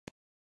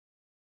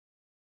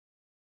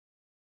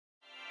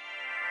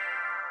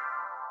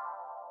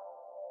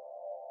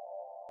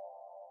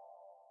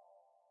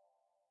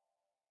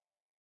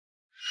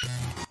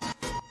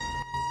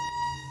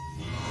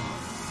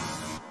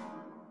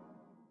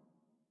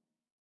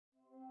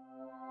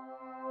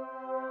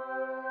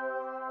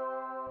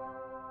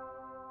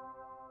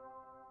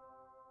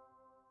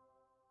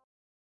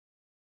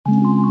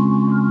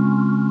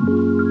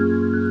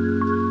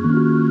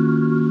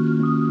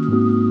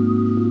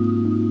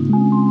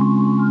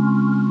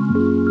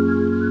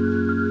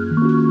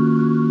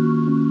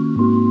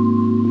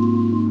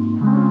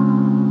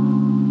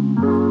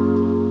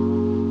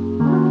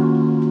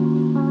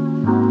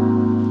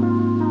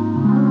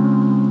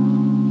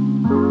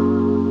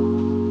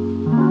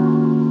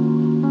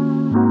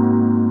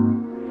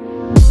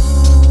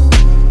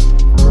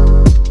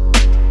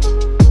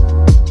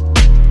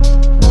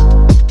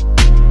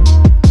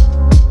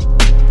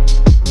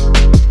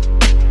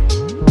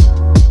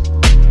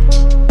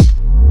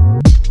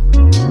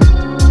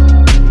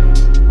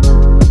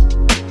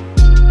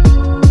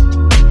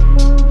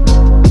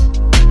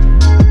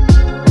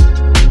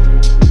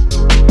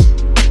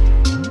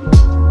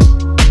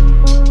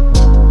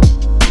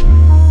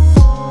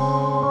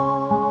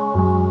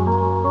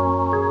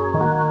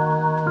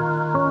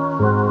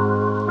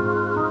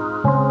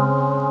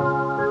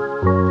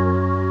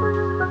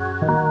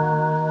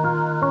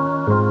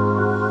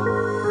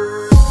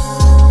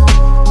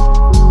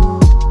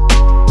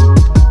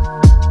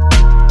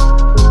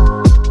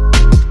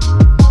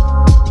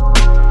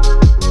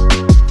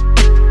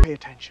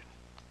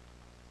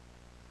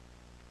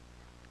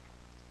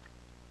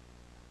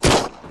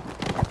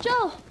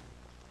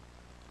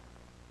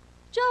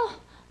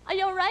Are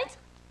you all right?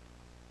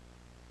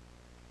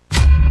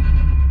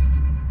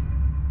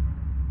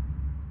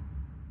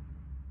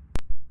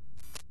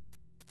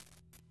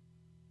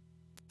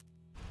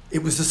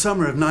 It was the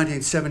summer of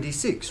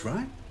 1976,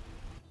 right?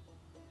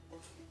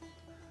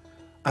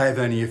 I have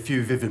only a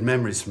few vivid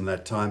memories from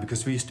that time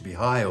because we used to be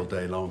high all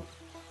day long.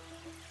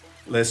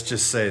 Let's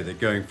just say that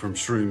going from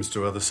shrooms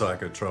to other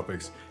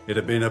psychotropics, it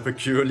had been a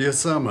peculiar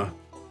summer.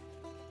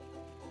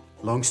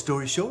 Long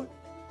story short,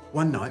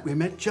 one night we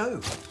met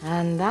Joe.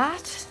 And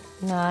that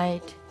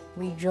night,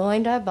 we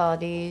joined our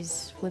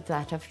bodies with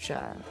that of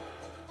Joe.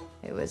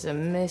 It was a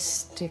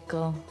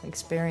mystical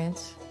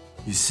experience.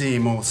 You see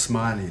him all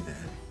smiley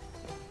there,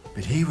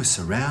 but he was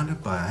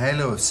surrounded by a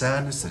halo of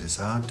sadness that is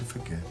hard to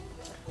forget.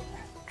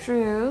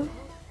 True.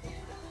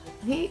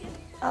 He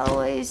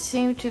always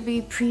seemed to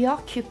be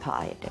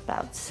preoccupied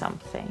about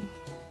something.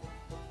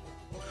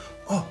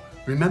 Oh,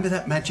 remember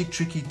that magic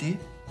trick he did?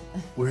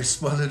 Where he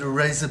swallowed a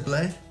razor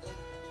blade?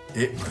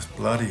 It was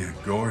bloody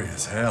and gory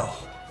as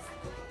hell.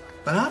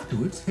 But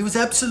afterwards, he was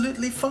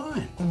absolutely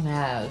fine.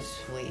 How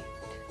sweet.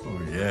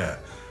 Oh yeah,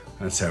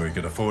 that's how we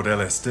could afford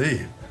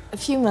LSD. A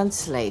few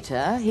months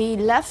later, he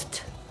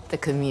left the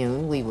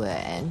commune we were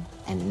in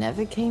and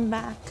never came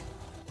back.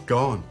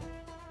 Gone.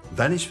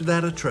 Vanished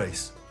without a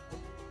trace.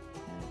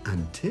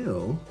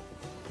 Until...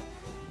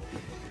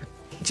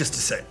 Just a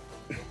sec.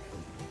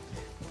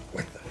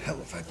 Where the hell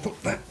have I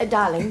put that?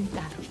 Darling.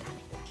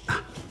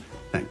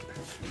 Thank you.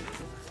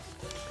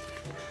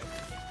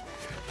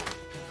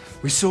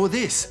 We saw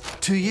this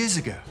 2 years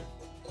ago.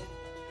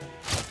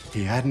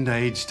 He hadn't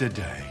aged a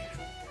day.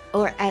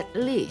 Or at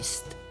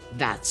least,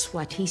 that's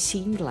what he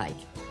seemed like.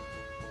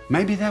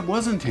 Maybe that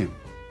wasn't him,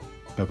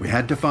 but we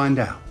had to find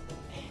out.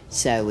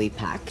 So we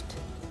packed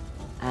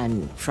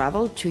and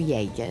traveled to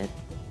Jaeger,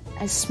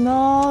 a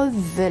small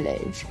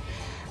village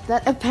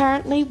that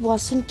apparently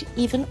wasn't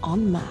even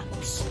on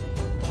maps.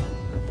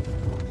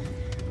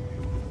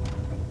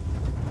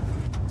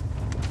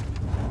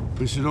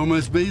 We should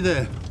almost be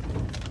there.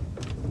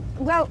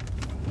 Well,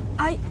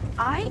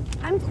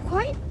 I'm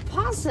quite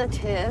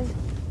positive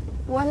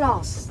we're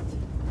lost.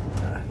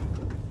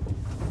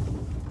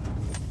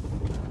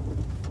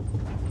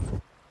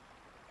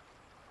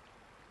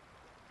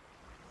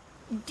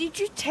 Did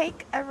you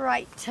take a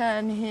right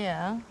turn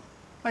here?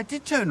 I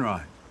did turn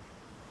right.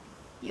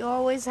 You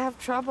always have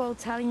trouble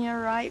telling your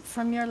right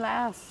from your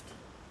left.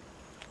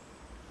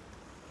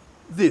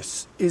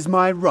 This is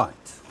my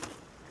right.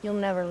 You'll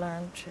never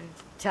learn to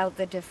tell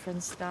the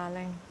difference,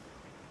 darling.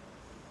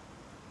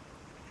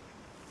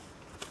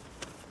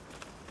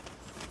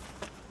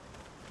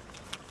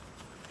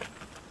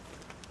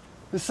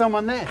 There's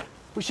someone there.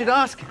 We should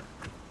ask him.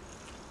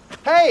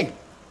 Hey!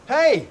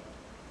 Hey!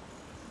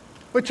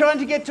 We're trying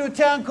to get to a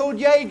town called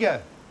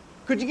Jaeger.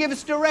 Could you give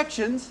us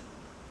directions?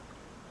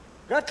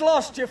 Get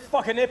lost, you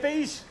fucking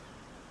hippies!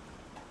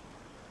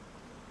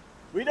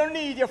 We don't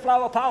need your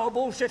flower power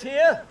bullshit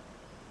here.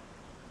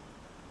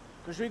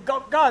 Because we've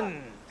got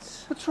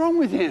guns. What's wrong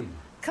with him?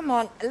 Come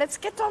on, let's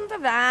get on the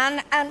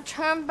van and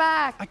turn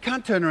back. I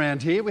can't turn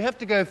around here. We have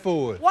to go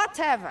forward.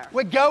 Whatever.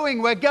 We're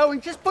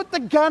going. Just put the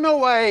gun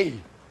away.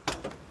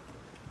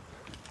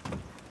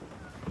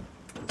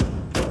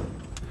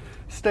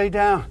 Stay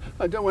down.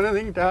 I don't want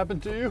anything to happen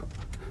to you.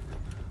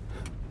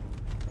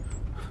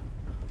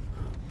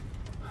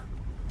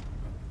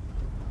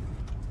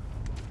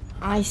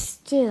 I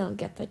still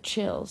get the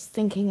chills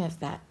thinking of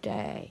that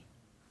day.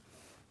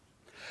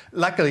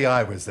 Luckily,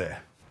 I was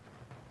there.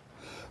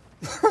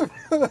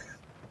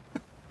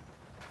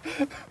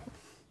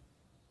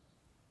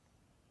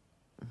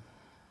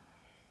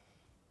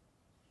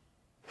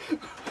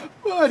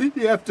 Why did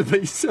you have to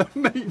be so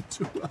mean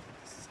to us?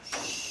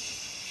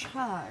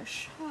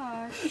 Hush,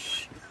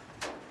 hush.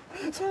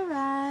 It's all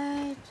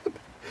right.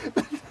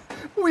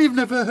 We've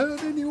never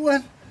hurt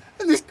anyone.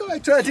 And this guy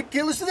tried to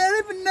kill us without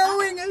even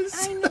knowing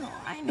us.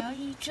 I know.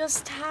 He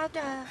just had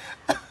a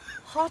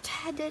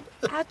hot-headed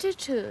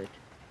attitude.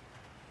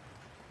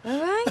 All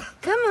right?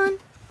 Come on.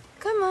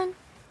 Come on.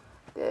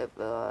 Good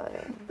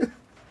boy.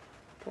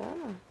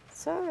 Come on.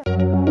 It's all right.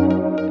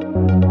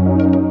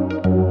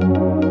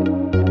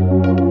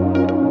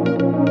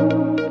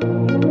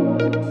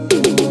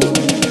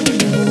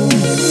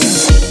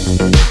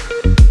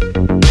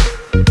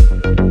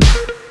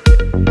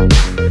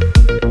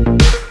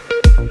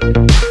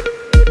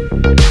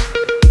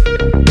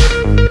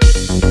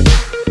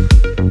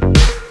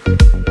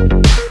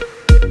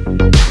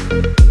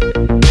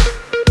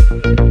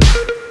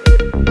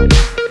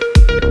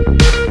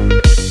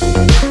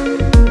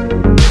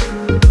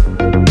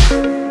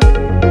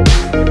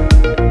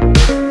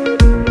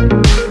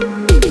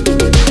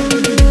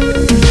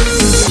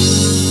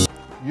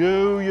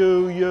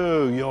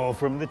 You're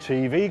from the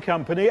TV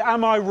company.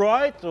 Am I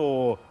right,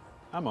 or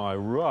am I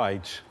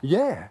right?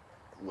 Yeah.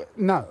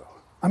 No.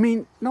 I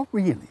mean, not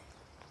really.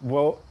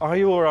 Well, are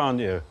you or aren't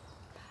you?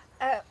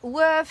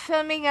 We're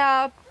filming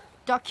a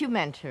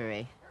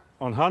documentary.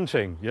 On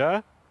hunting,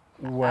 yeah?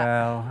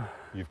 Well,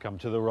 You've come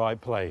to the right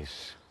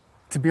place.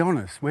 to be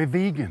honest, we're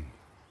vegan.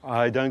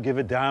 I don't give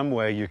a damn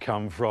where you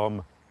come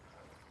from.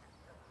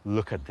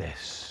 Look at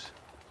this.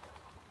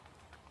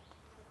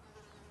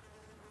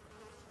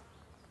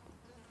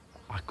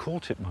 I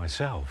caught it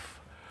myself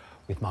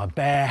with my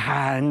bare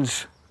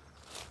hands,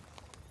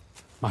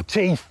 my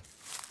teeth.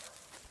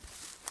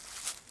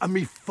 And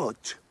me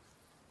foot.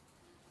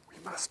 We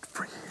must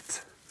free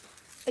it.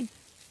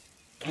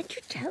 Can't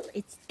you tell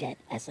it's dead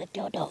as a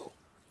dodo?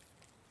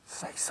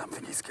 Say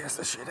something, he scares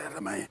the shit out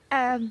of me.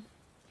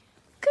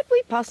 Could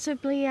we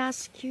possibly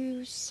ask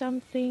you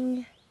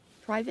something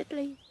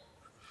privately?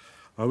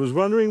 I was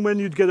wondering when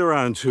you'd get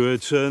around to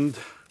it, and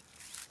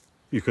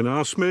you can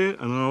ask me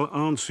and I'll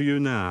answer you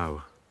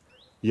now.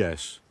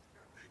 Yes,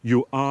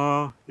 you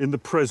are in the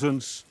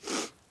presence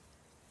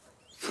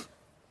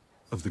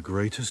of the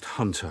greatest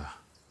hunter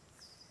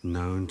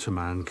known to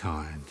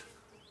mankind.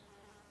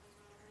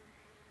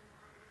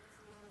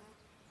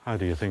 How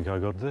do you think I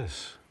got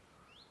this?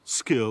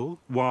 Skill,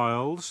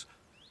 wiles,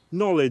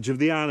 knowledge of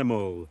the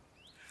animal.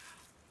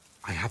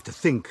 I have to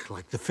think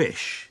like the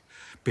fish.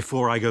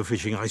 Before I go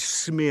fishing, I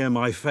smear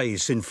my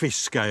face in fish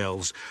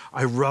scales.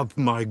 I rub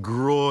my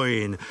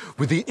groin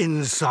with the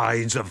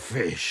insides of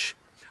fish.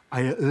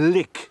 I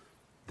lick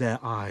their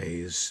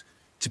eyes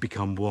to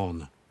become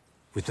one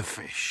with the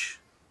fish.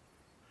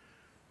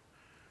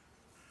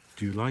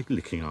 Do you like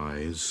licking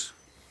eyes?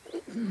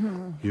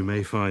 You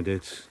may find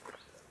it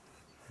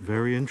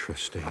very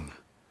interesting.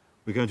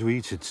 We're going to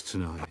eat it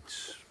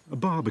tonight. A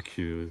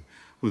barbecue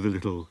with a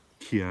little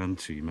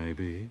Chianti,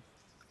 maybe.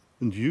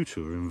 And you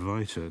two are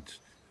invited.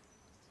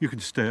 You can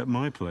stay at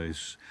my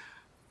place.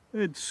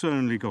 It's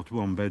only got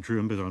one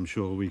bedroom, but I'm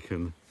sure we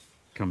can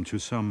come to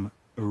some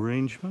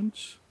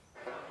arrangements.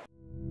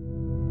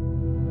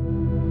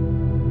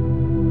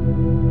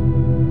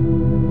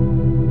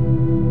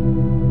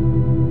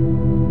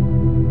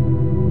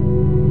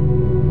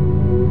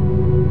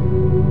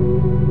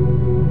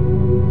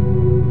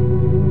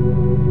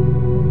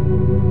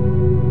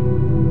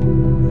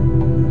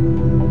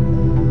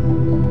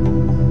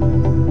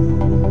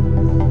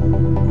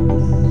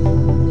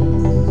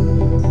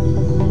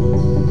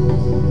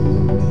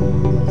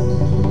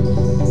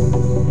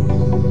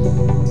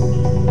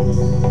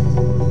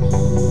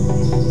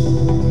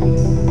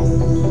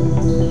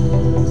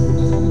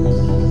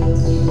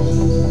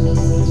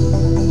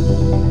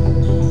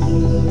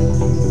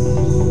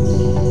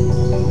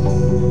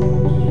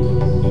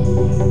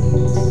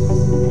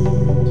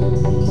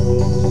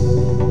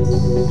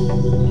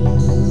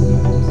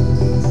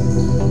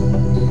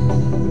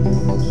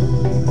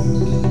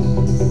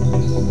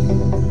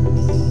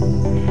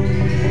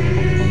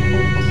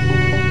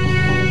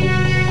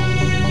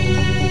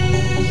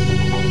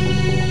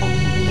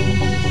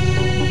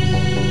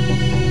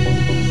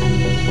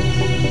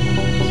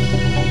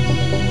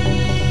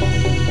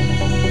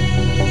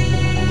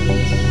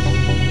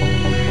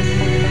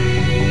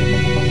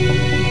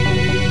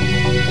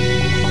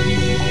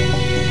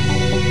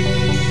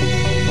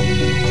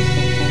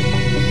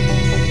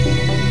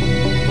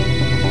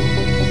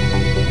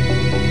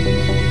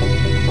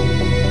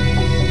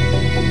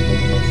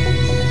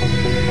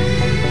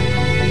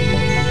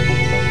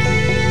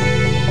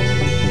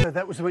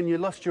 That was when you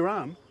lost your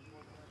arm?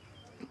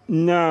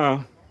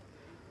 No,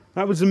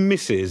 that was a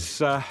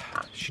missus.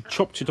 She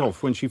chopped it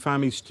off when she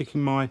found me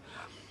sticking my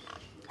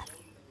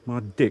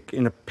dick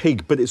in a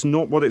pig, but it's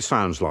not what it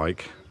sounds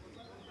like.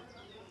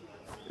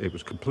 It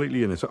was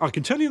completely innocent. I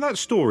can tell you that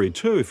story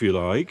too, if you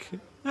like.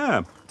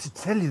 Yeah. To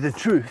tell you the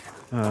truth,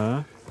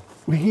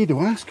 we're here to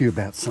ask you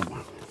about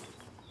someone.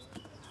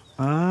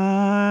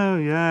 Oh,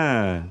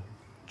 yeah.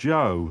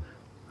 Joe.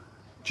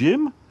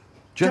 Jim?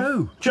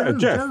 Joe.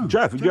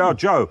 Jeff. Yeah,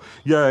 Joe.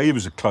 Yeah, he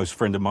was a close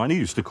friend of mine. He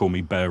used to call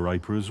me Bear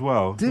Raper as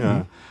well. Did he?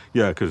 he?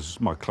 Yeah,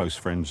 because my close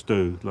friends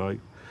do. Like,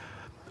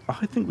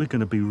 I think we're going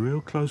to be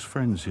real close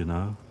friends, you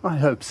know. I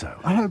hope so.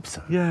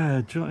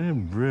 Yeah, you're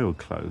real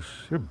close.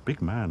 You're a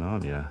big man,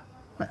 aren't you?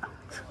 Well,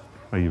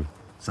 Are you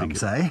some big,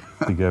 say.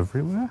 big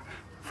everywhere?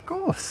 Of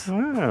course.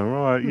 Yeah,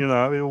 right. You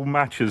know, it all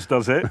matches,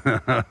 does it?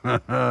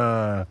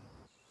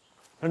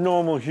 A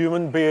normal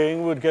human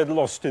being would get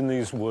lost in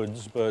these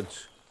woods,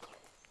 but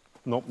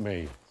not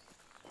me.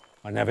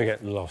 I never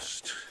get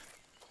lost.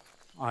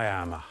 I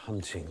am a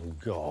hunting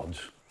god.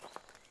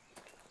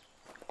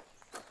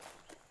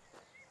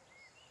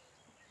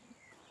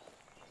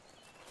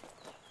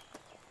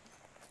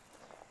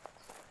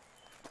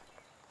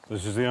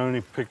 This is the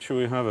only picture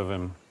we have of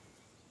him.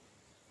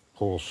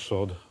 Poor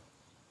sod.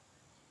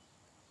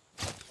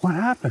 What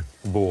happened?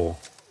 Boar.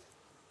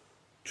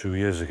 2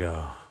 years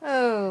ago.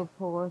 Oh,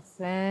 poor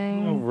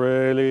thing. Not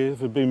really. If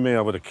it'd been me,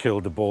 I would have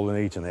killed the bull and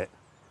eaten it.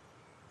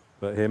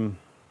 But him,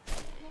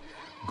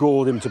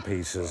 gored him to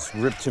pieces,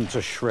 ripped him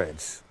to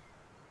shreds.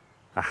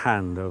 A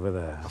hand over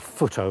there, a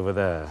foot over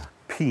there,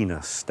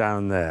 penis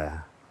down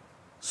there.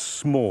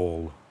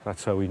 Small,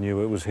 that's how we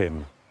knew it was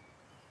him.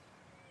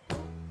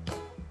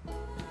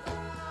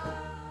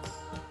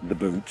 The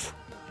boot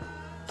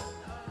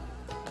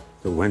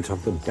that went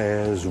up the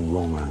bear's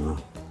wrong.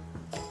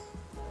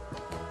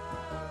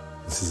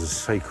 This is a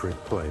sacred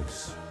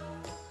place.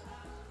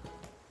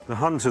 The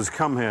hunters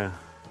come here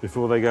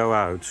before they go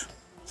out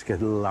to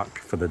get luck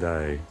for the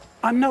day.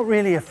 I'm not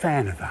really a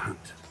fan of the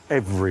hunt.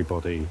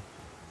 Everybody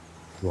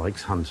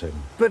likes hunting.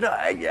 But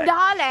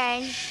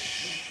Darling!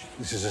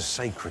 This is a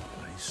sacred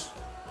place.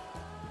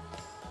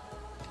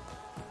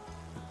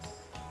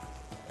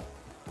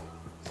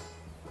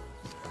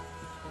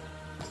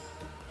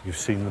 You've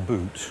seen the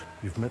boot,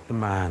 you've met the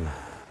man,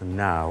 and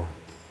now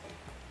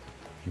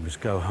you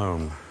must go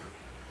home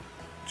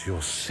to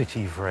your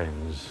city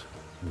friends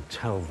and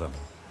tell them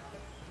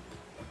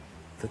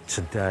that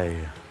today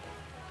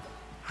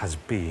has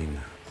been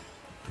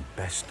the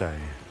best day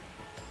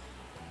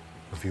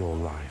of your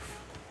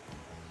life.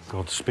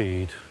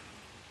 Godspeed.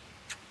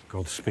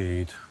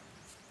 Godspeed.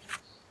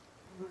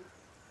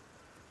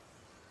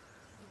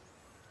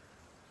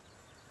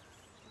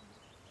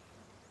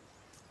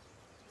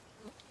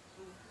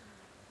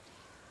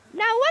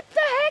 Now what the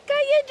heck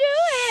are you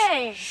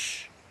doing?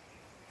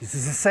 this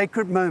is a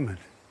sacred moment.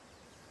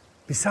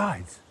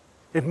 Besides,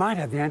 it might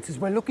have the answers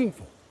we're looking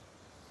for.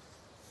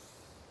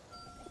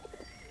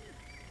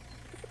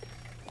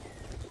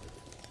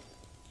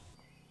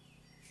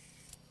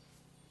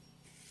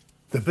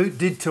 The boot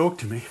did talk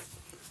to me.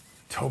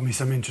 Told me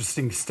some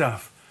interesting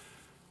stuff.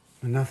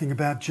 But nothing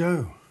about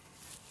Joe.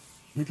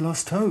 He'd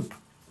lost hope.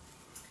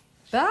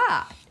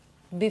 But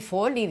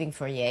before leaving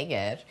for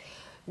Jaeger,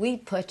 we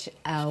put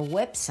a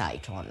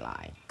website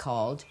online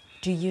called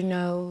Do You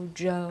Know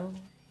Joe?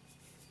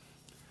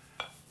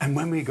 And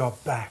when we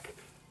got back,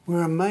 we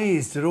were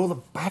amazed at all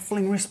the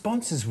baffling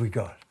responses we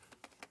got.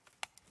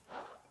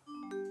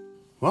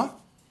 What?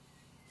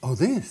 Oh,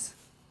 this?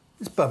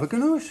 It's Baba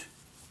Ganoush.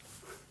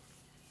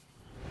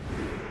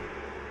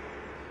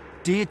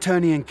 Dear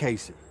Tony and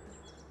Casey,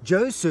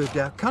 Joe served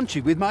our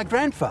country with my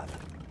grandfather.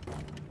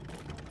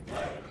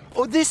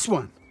 Or this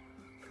one.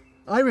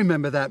 I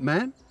remember that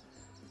man.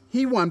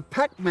 He won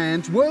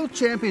Pac-Man's World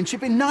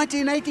Championship in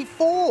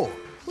 1984.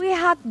 We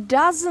had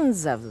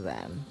dozens of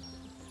them.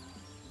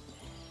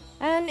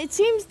 And it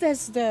seems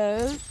as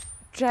though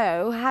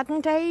Joe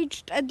hadn't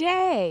aged a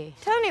day.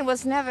 Tony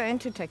was never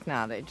into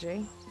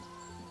technology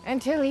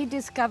until he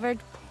discovered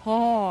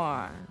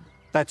porn.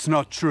 That's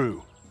not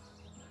true.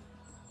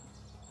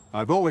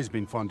 I've always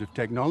been fond of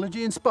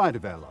technology in spite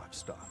of our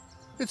lifestyle.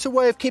 It's a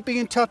way of keeping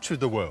in touch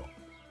with the world.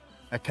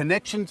 A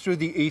connection through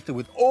the ether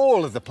with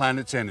all of the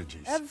planet's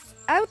energies.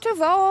 Out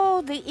of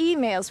all the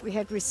emails we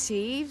had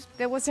received,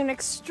 there was an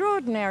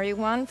extraordinary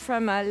one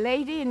from a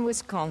lady in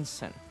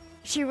Wisconsin.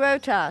 She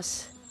wrote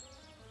us,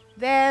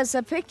 "There's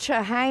a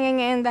picture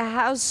hanging in the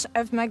house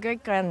of my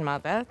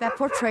great-grandmother that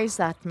portrays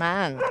that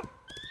man."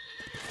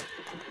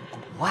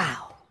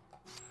 Wow.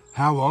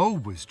 How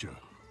old was Joe?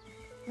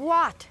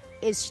 What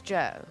is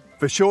Joe?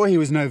 For sure he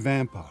was no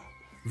vampire.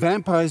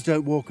 Vampires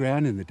don't walk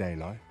around in the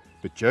daylight,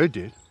 but Joe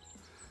did.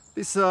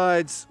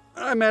 Besides,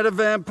 I met a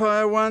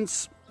vampire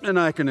once, and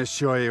I can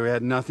assure you it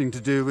had nothing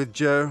to do with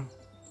Joe.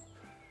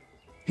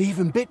 He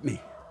even bit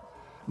me.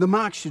 The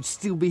mark should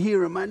still be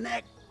here on my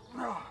neck.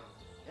 Oh,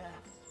 yeah.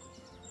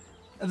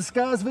 Are the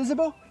scars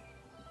visible?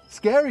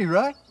 Scary,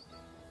 right?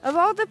 Of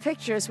all the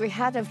pictures we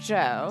had of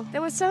Joe,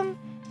 there was some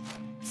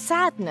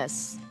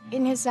sadness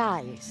in his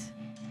eyes.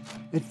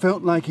 It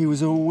felt like he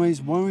was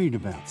always worried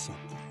about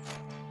something.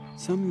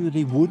 Something that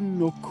he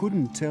wouldn't or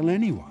couldn't tell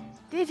anyone.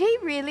 Did he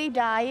really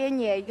die in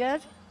Jaeger?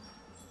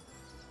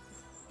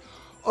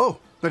 Oh,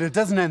 but it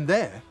doesn't end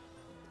there.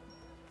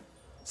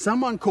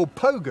 Someone called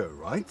Pogo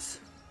writes,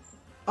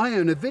 "I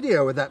own a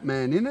video with that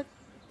man in it,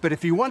 but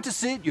if you want to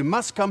see it, you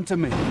must come to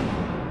me."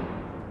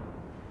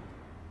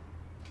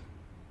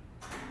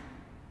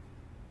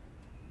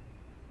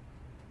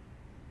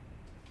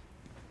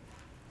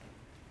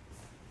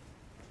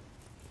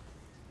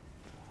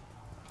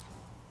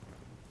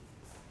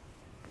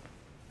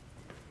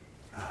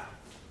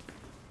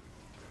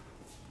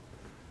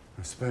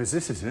 Suppose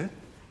this is it.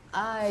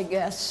 I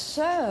guess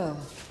so.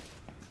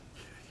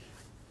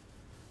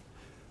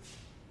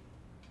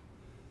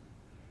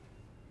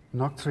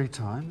 Knock 3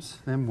 times,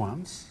 then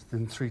once,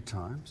 then 3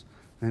 times,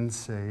 then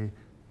say,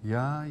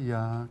 Ya,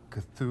 Ya,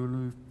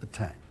 Cthulhu,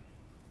 Batang.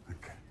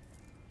 Okay.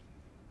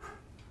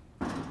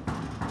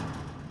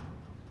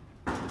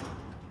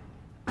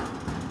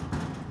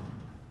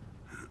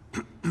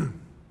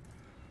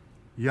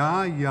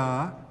 Ya,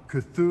 Ya,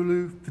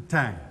 Cthulhu,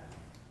 Batang.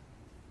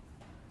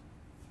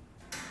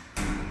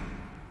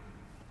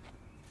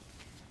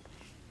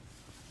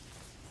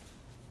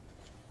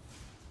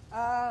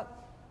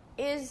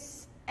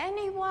 Is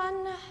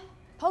anyone...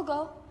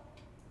 Pogo?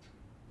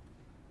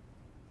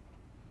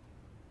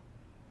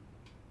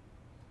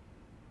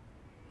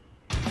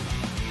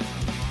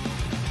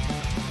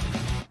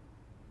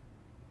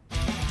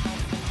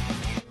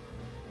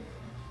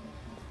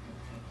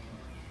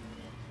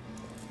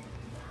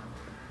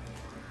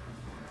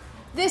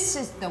 This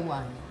is the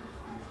one.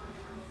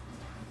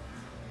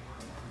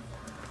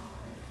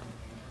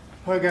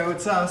 Pogo,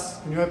 it's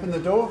us. Can you open the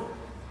door?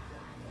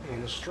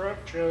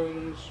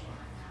 Instructions.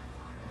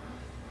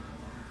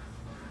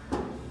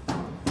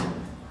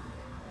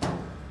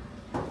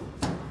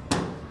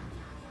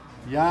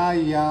 Ya,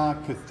 Ya,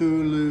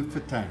 Cthulhu,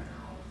 Batang.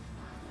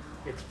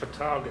 It's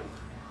Patagon.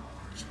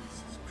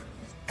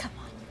 Come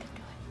on, you can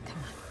do it. Come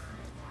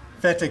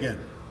on. Fet again.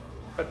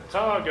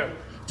 Patagon.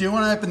 Do you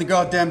want to open the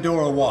goddamn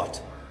door or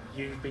what?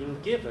 You've been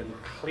given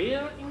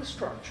clear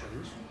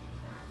instructions.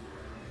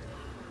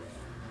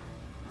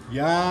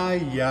 Ya,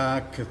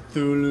 Ya,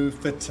 Cthulhu,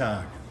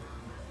 Batang.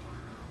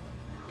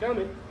 Come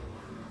in.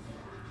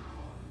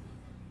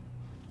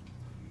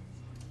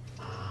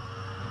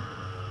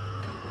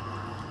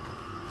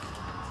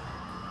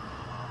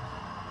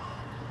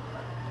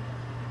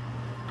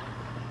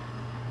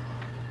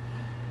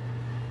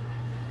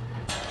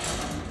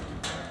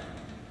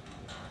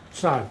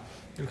 So,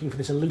 you're looking for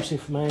this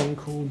elusive man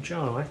called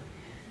Joe, eh?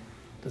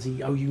 Does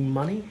he owe you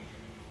money?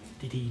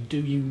 Did he do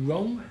you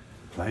wrong?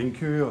 Plain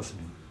curiosity.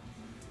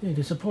 You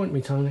disappoint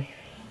me, Tony.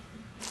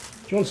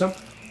 Do you want some?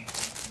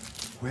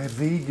 We're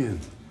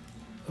vegan.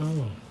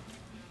 Oh.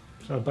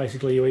 So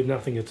basically you eat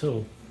nothing at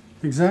all.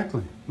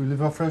 Exactly. We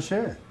live off fresh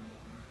air.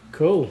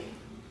 Cool.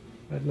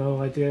 I had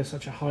no idea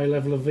such a high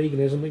level of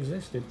veganism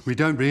existed. We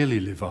don't really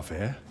live off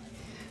air.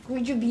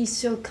 Would you be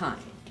so kind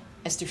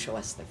as to show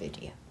us the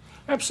video?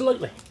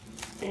 Absolutely.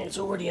 It's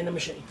already in the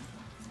machine.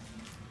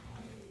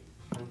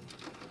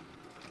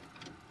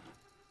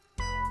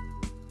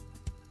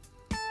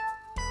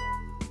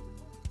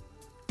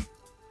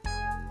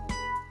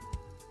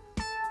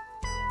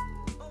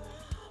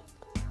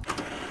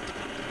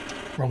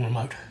 Wrong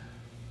remote.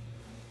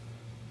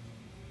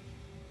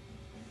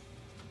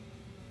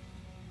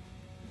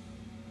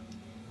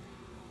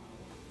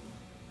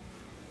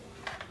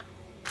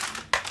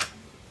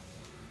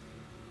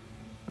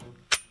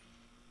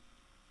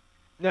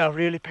 Now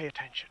really pay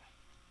attention.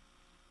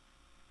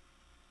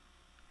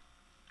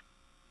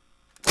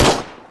 Joe!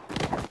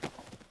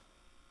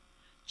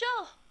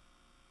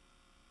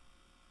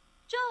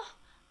 Joe,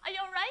 are you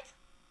all right?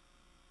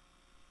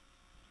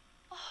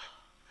 Oh,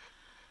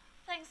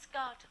 thanks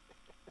God.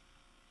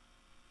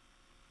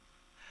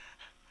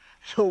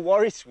 Don't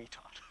worry,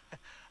 sweetheart.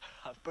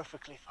 I'm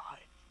perfectly fine.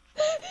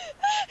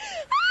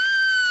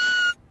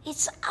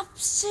 It's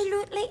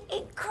absolutely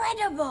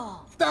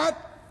incredible. That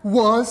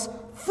was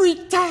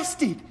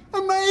freaktastic!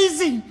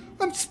 Amazing!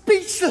 I'm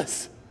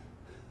speechless!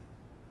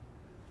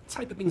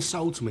 Tape had been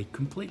sold to me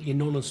completely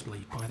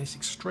anonymously by this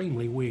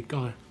extremely weird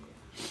guy.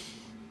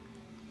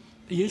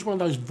 He used one of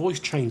those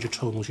voice changer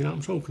tools, you know what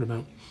I'm talking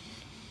about.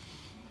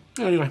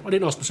 Anyway, I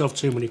didn't ask myself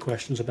too many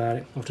questions about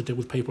it. I have to deal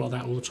with people like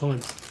that all the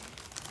time.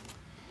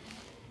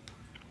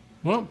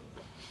 What?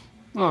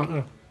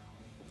 Oh,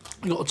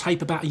 I got a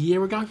tape about a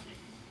year ago.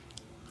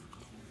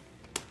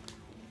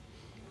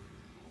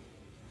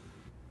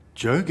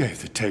 Joe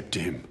gave the tape to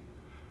him.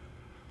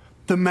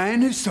 The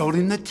man who sold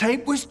him the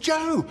tape was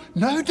Joe,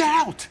 no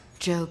doubt.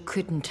 Joe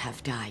couldn't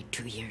have died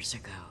 2 years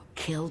ago,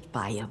 killed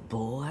by a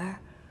boar.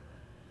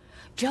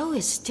 Joe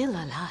is still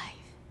alive.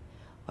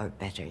 Or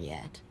better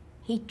yet,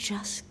 he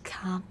just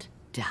can't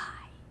die.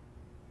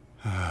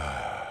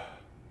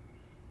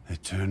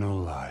 Eternal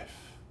life.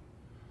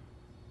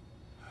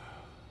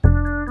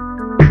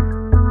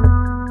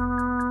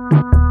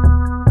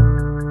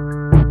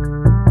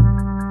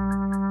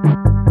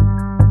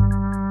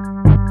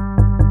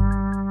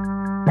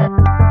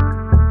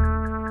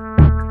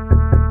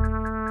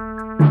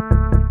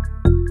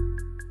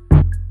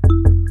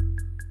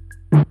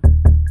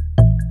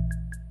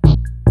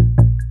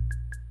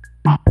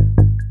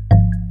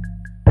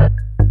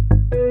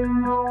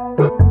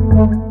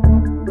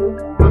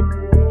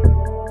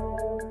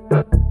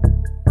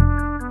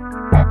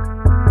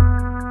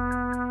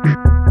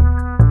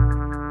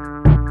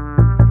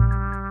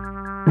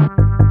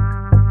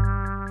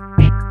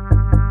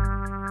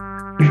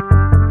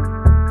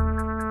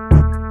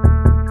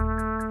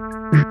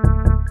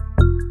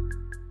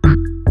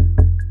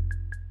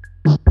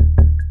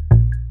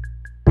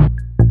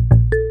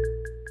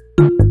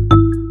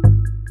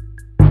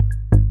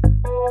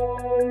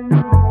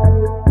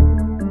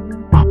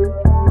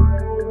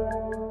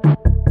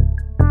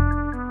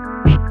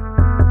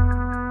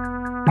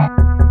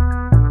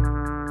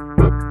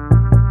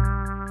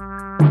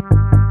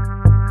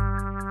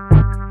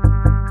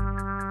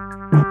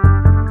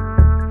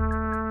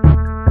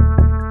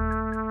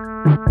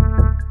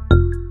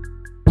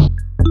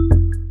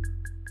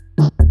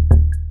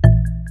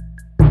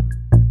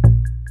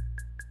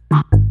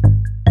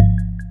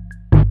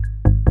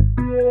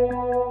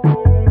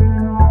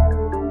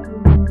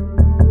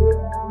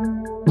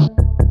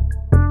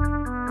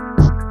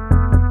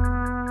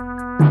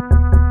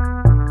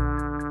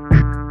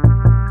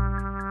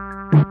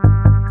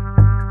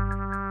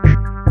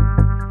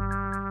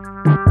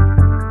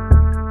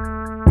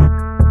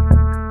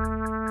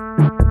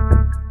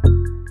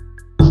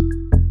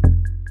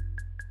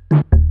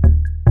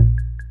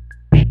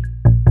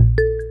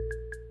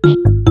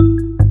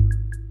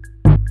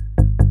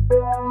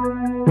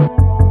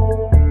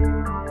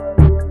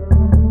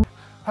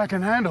 I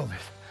can handle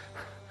this.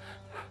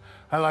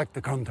 I like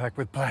the contact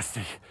with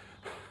plastic.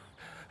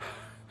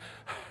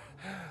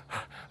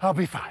 I'll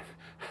be fine.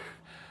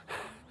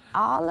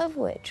 All of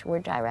which were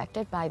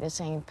directed by the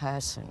same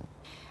person,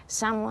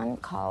 someone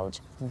called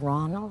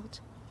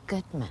Ronald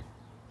Goodman.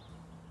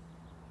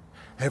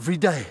 Every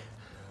day,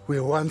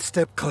 we're one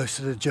step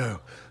closer to Joe.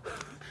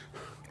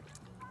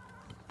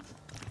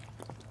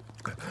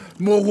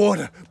 More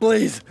water,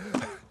 please.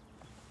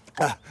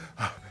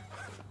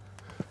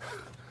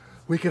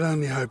 We could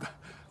only hope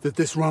that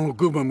this Ronald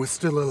Goodman was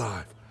still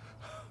alive.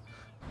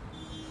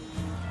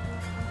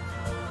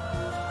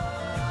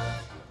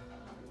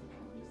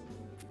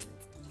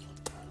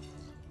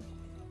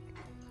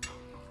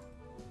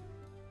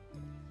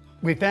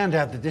 We found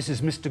out that this is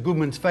Mr.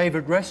 Goodman's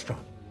favourite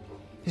restaurant.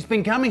 He's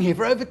been coming here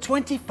for over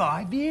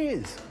 25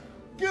 years.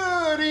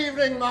 Good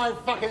evening, my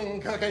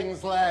fucking cooking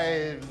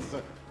slaves.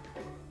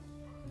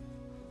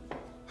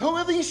 Who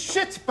are these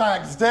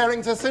shitbags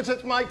daring to sit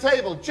at my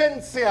table?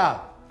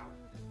 Gencia!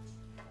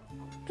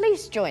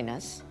 Please join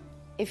us,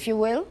 if you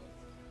will.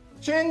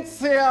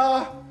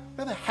 Gencia!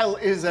 Where the hell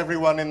is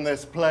everyone in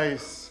this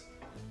place?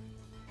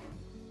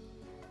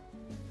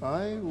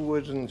 I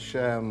wouldn't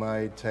share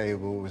my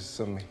table with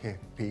some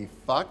hippie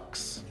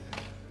fucks.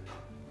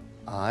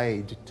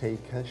 I'd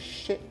take a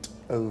shit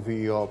over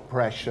your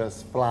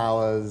precious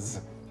flowers.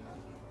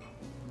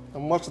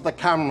 And what are the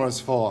cameras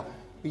for?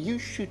 Are you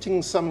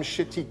shooting some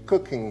shitty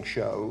cooking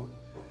show?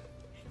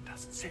 He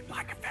doesn't seem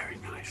like a very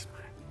nice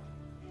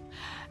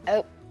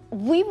man.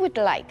 We would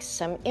like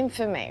some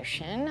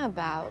information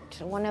about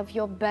one of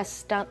your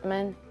best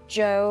stuntmen,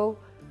 Joe.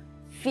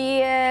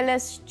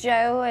 Fearless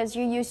Joe, as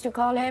you used to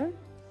call him.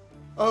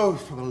 Oh,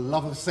 for the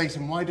love of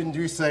Satan, why didn't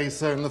you say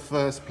so in the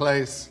first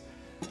place?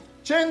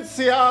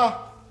 Gencia!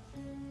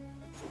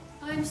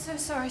 I'm so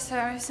sorry, sir.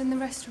 I was in the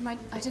restroom.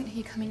 I didn't hear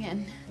you coming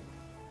in.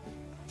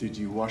 Did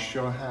you wash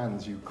your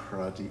hands, you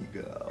cruddy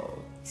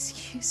girl?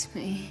 Excuse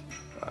me.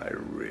 I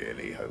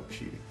really hope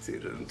you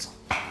didn't.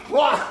 Will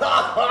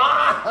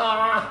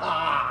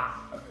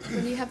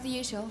you have the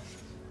usual?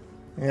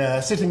 Yeah,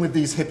 sitting with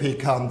these hippie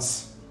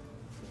cunts.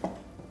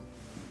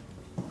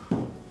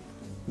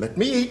 Let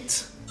me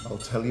eat. I'll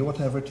tell you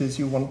whatever it is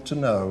you want to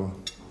know.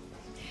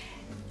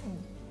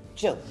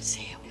 Joe's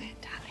here,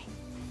 darling.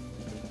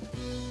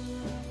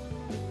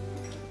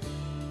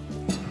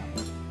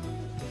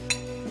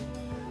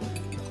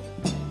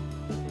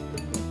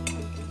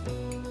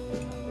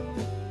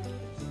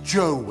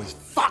 Joe was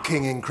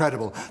fucking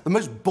incredible. The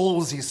most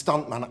ballsy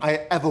stuntman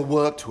I ever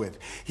worked with.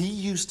 He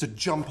used to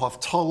jump off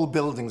tall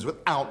buildings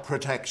without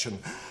protection.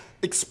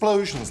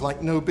 Explosions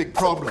like no big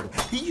problem.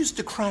 He used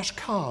to crash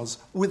cars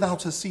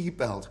without a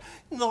seatbelt.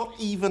 Not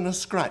even a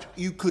scratch.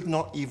 You could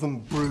not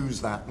even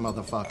bruise that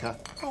motherfucker.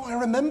 Oh, I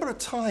remember a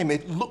time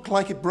it looked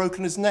like he'd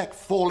broken his neck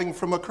falling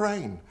from a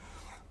crane.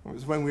 It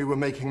was when we were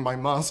making my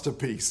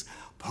masterpiece,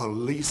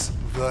 Police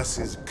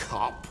versus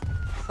Cop.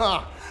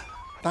 Ha!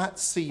 That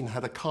scene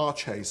had a car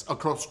chase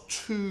across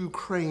 2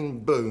 crane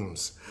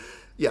booms.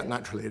 Yeah,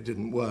 naturally it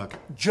didn't work.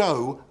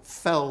 Joe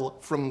fell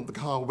from the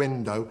car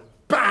window.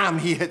 Bam!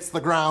 He hits the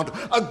ground.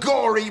 A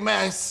gory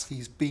mess.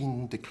 He's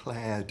been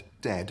declared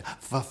dead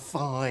for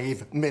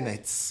 5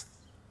 minutes.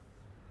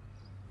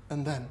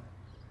 And then,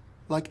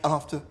 like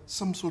after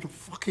some sort of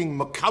fucking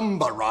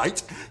Macumba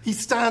rite, he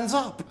stands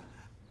up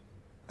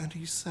and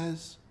he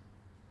says,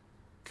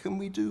 "Can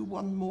we do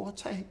one more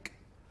take?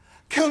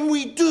 Can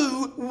we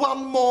do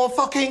one more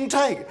fucking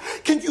take?"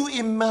 Can you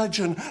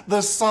imagine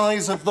the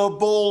size of the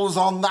balls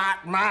on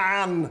that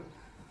man?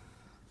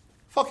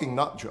 Fucking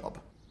nut job.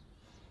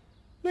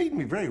 Made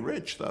me very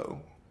rich, though.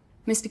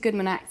 Mr.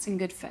 Goodman acts in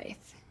good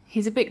faith.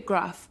 He's a bit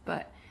gruff,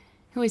 but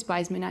he always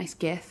buys me nice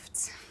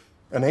gifts.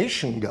 An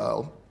Asian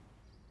girl?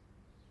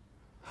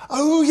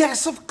 Oh,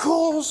 yes, of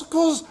course, of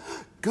course.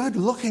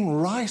 Good-looking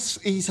rice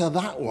eater,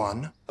 that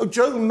one. Oh,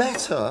 Joe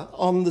met her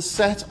on the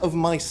set of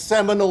my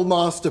seminal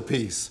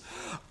masterpiece,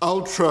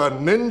 Ultra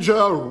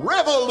Ninja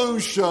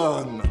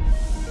Revolution.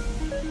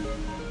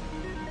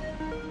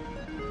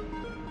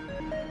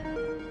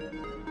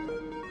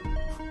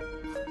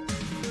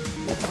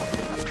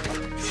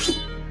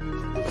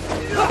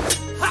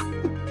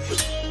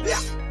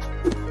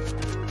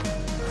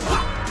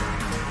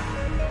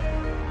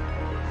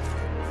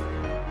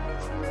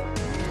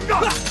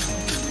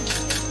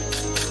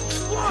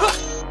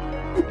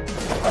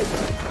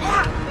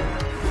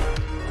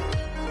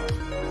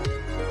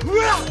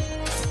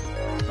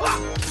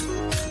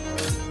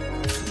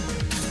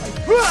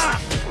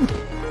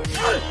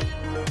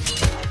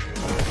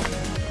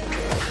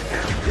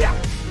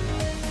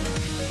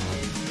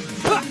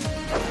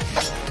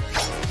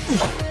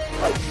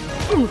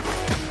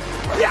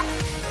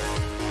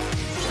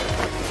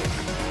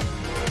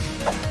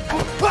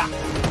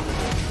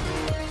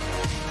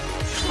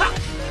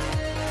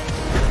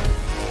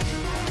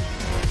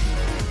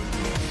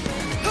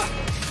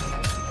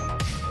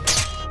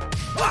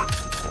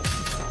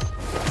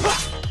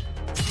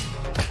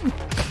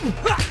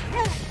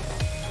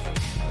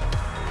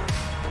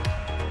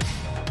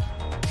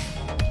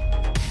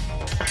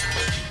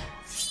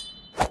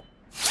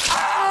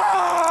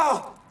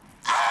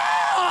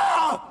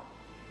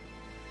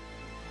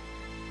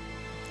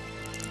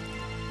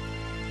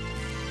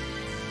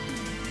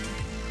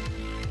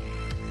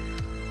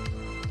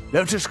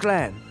 Lotus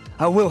Clan,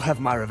 I will have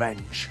my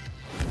revenge.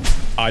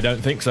 I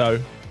don't think so.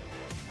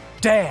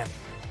 Damn!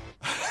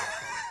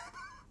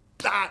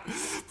 That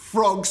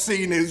frog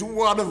scene is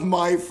one of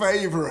my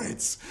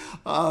favourites.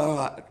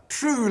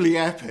 Truly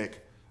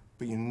epic.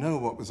 But you know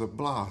what was a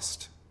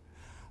blast?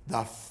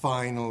 The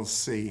final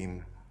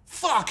scene.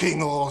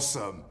 Fucking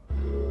awesome!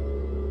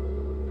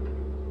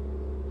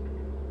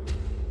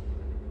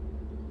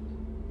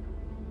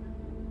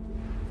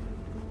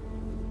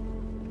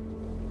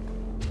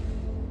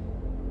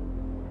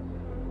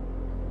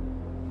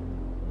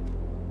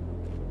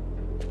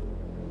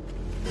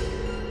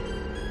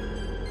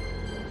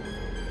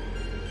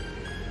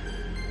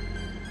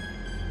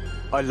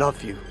 I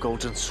love you,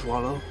 Golden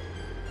Swallow.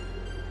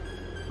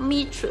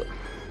 Me too.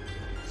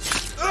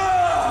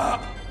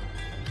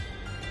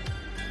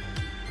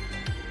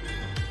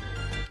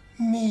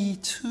 Me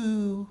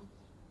too.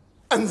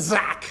 And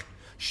Zack,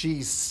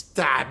 she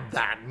stabbed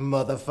that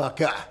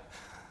motherfucker.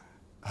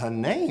 Her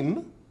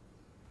name?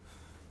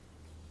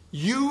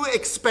 You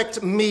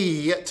expect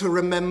me to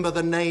remember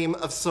the name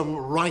of some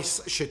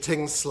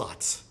rice-shitting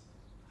slut?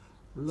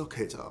 Look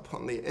it up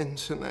on the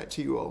internet,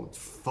 you old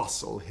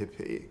fossil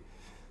hippie.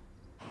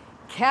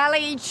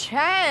 Kelly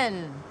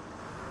Chen!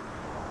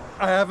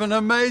 I have an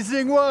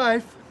amazing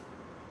wife.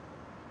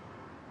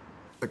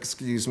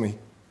 Excuse me.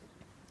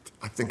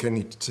 I think I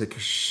need to take a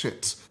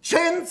shit.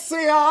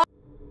 Chensia!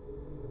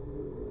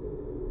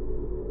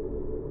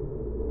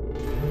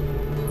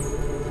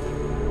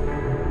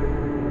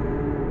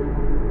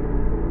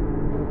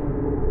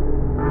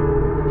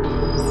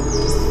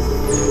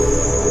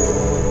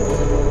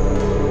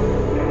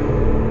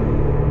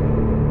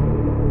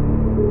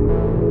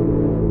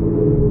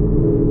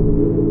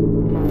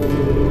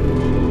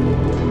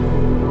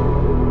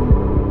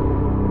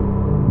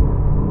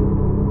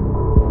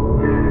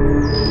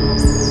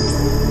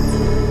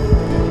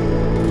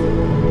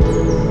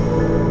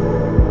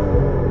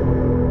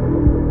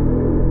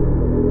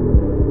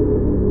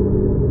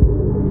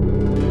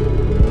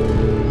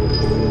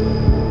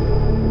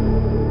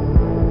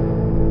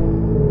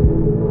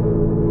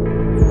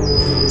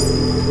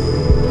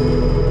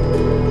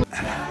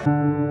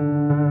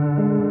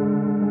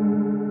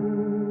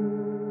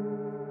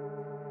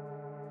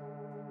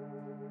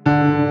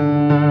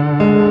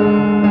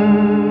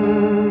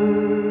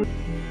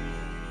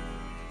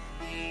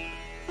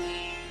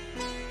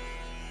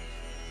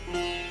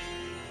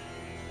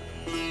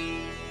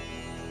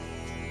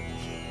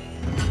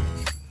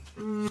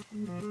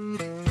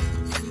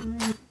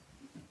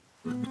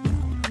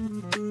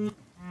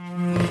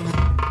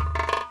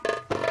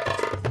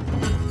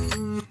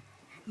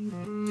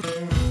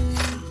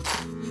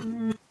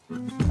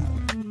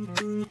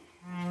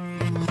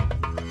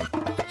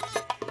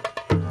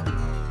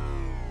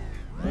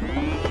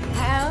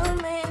 How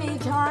many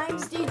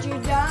times did you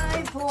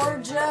die, poor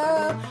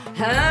Joe?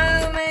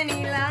 How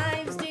many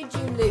lives did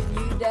you live,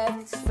 you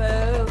death's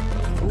foe?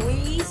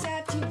 We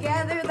sat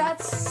together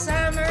that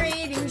summer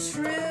eating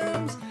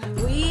shrooms.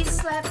 We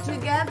slept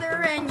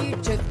together and you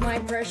took my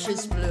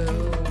precious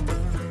bloom.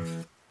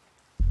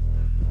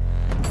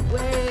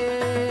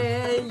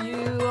 Where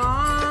you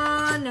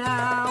are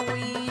now,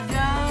 we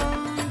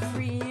don't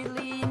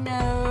really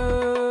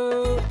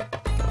know.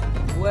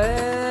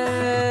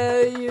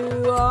 Where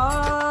you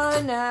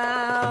are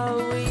now,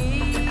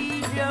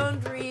 we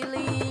don't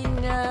really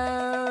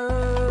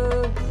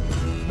know.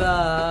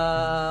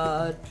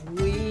 But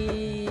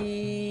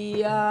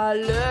we are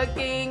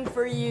looking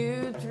for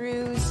you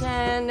through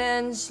sand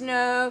and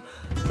snow.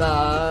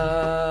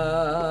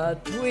 But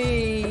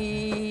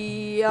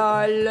we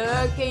are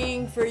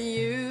looking for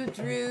you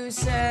through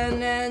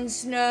sand and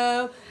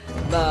snow.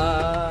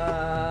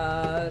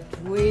 But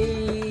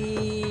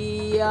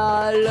we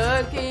are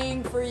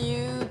looking for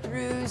you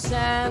through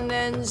sand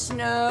and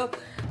snow.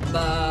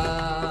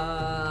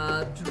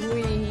 But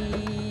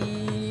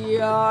we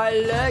are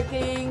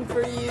looking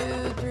for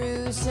you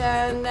through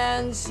sand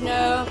and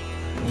snow.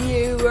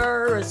 You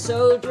were a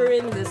soldier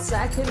in the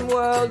Second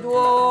World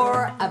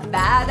War, a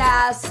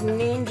badass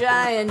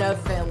ninja in a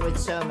film with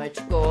so much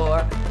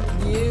gore.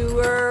 You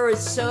were a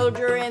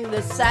soldier in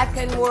the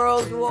Second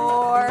World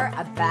War,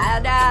 a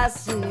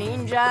badass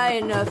ninja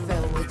in a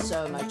film with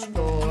so much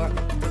gore.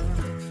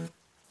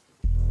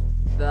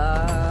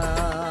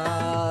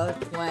 But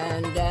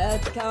when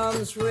death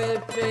comes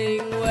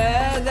ripping,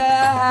 where the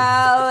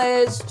hell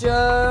is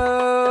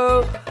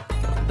Joe?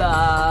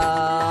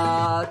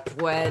 But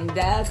When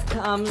death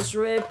comes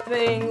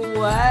ripping,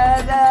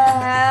 where the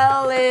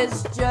hell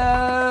is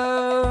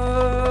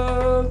Joe?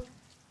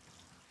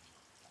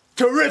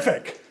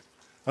 Terrific!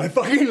 I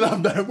fucking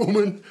love that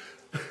woman.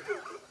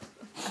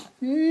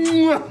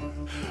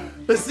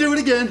 Let's do it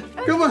again.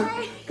 Come on.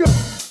 Go.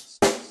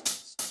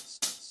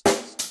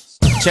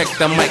 Check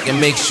the mic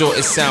and make sure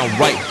it sound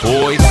right,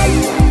 boys.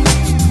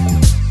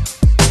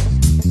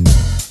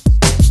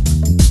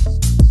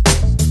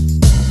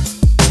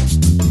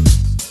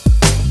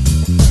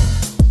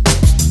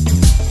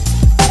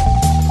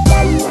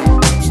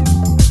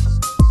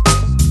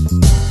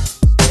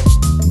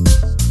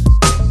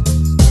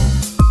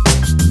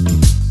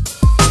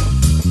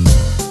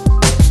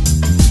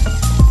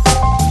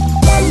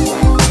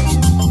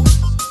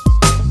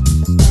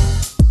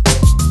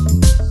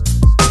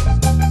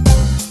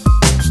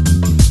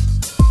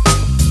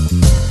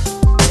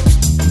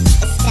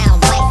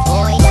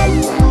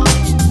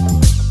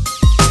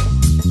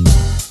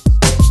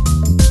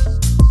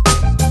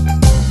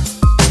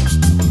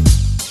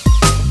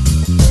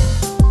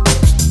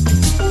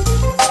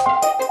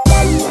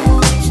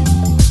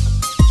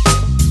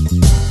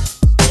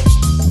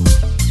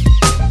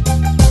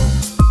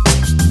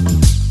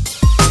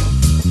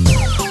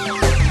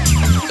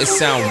 It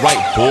sound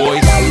right,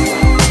 boys.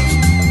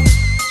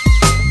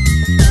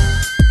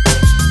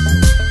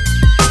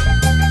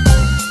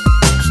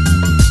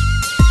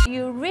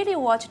 You really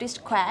watch this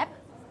crap?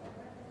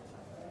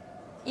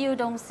 You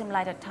don't seem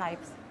like the type.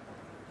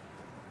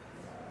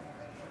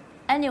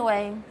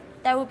 Anyway,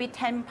 that will be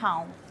 £10.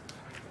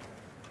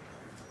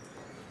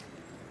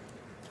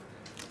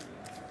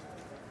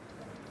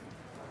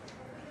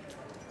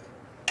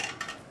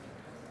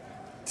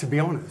 To be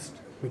honest,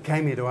 we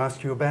came here to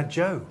ask you about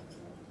Joe.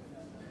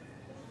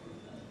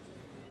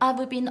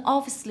 I've been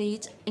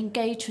obviously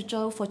engaged to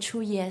Joe for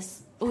 2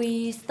 years.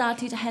 We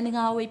started hanging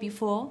out way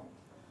before.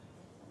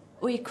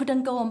 We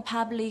couldn't go on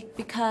public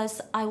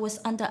because I was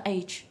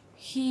underage.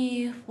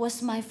 He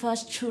was my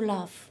first true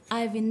love.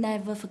 I will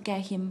never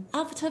forget him.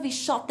 After we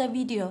shot that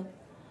video,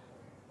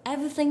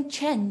 everything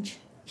changed.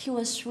 He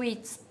was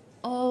sweet,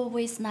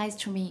 always nice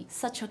to me,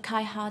 such a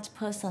kind-hearted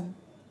person.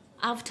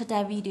 After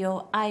that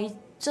video, I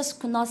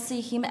just could not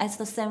see him as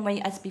the same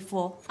way as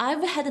before.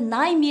 I've had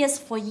nightmares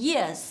for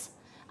years.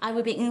 I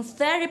will be in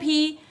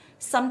therapy.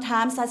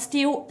 Sometimes I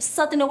still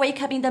suddenly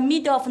wake up in the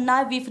middle of the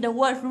night with the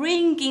word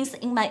ringing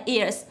in my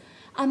ears.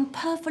 I'm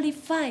perfectly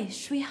fine,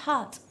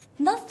 sweetheart.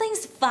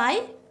 Nothing's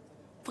fine.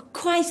 For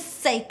Christ's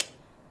sake.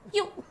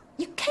 You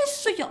can't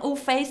show your old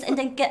face and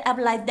then get up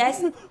like that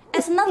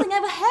as nothing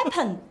ever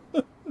happened.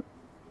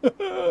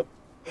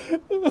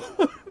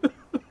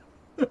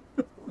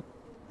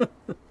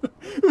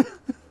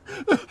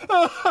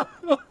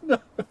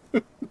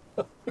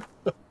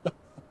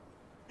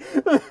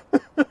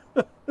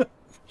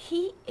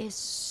 He is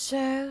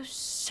so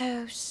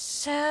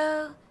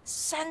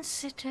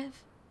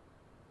sensitive.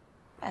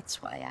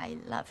 That's why I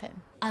love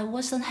him. I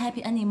wasn't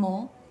happy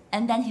anymore,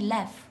 and then he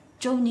left.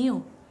 Joe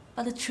knew,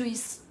 but the truth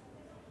is,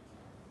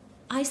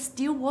 I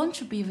still want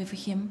to be with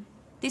him.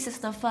 This is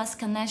the first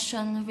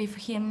connection with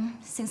him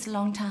since a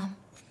long time.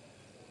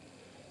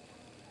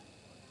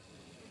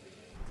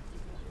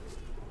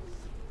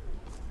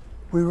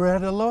 We were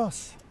at a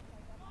loss.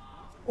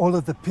 All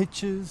of the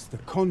pictures, the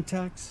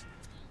contacts,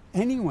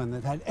 anyone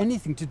that had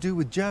anything to do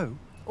with Joe,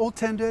 all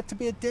turned out to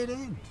be a dead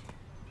end.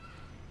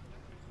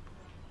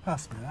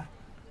 Pass me that.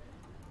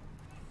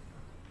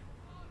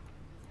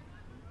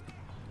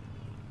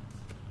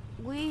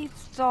 We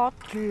thought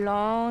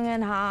long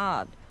and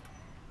hard.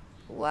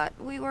 What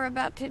we were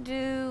about to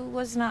do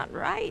was not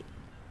right,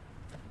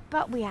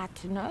 but we had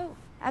to know.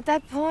 At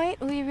that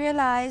point, we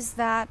realized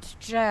that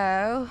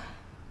Joe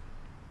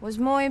was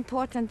more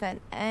important than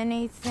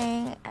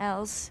anything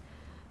else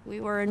we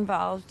were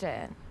involved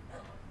in.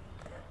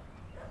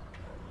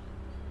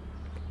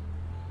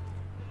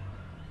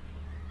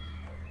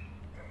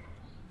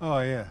 Oh,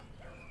 yeah.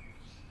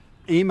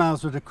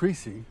 Emails were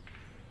decreasing,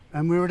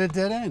 and we were at a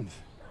dead end.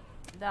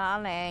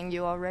 Darling,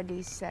 you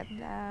already said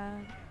that.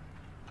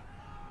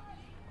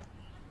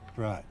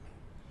 Right.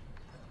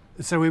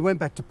 So we went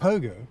back to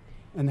Pogo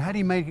and had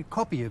him make a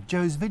copy of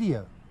Joe's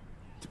video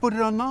to put it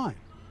online.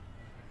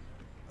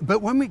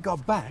 But when we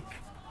got back,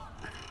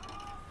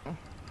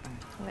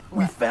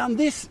 we found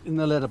this in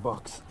the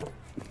letterbox.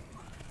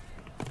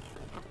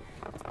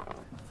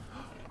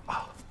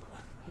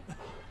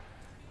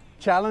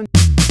 Challenge.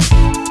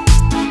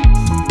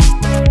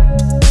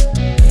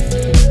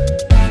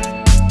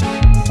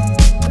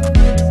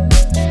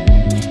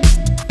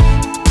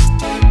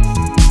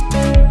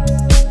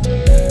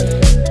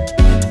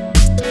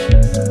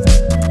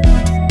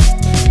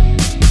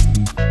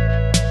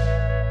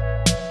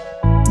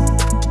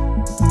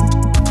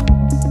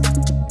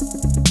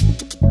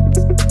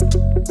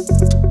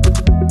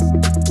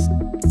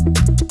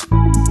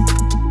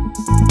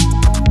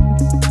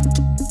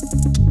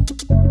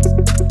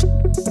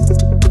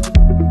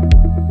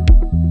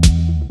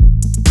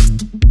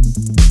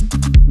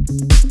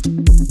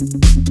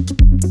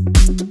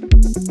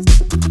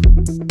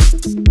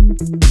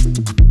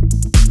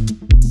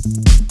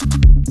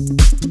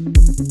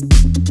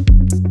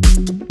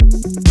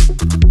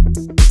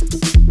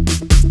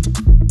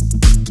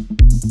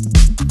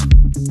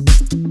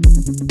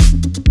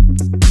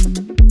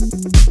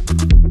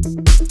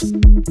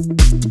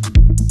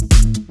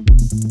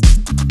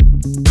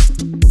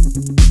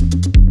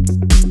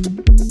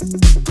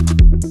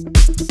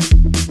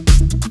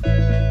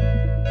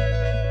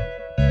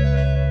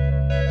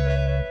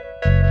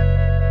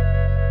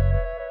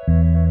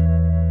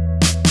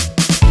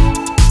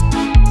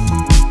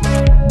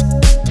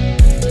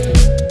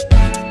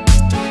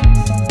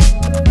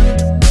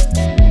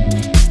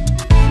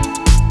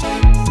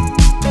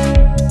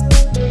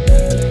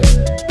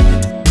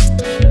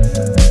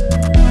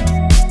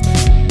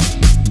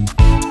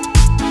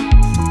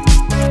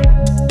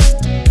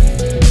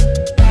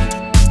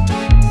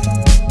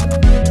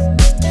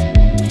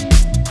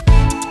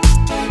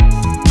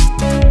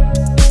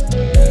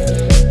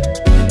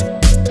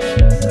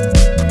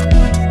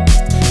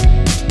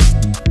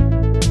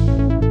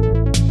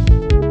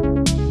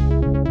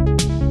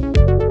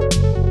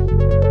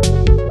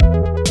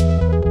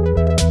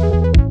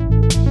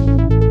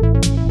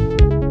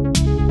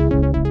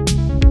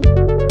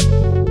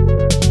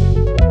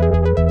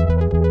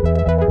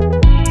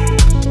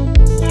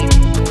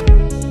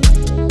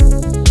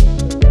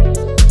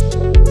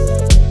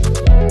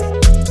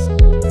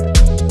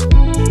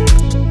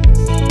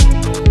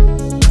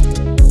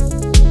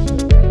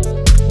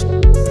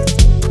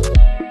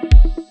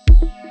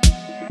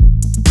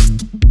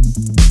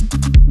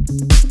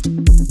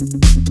 The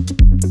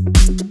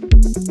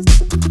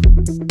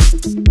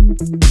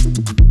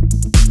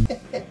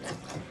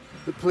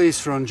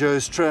police are on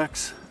Joe's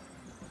tracks.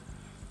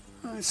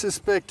 I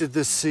suspected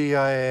the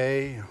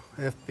CIA,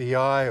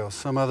 FBI, or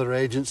some other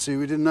agency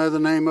we didn't know the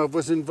name of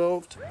was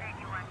involved.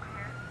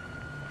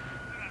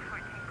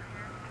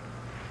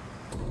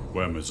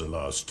 When was the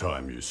last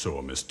time you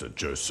saw Mr.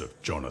 Joseph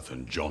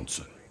Jonathan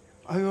Johnson?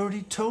 I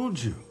already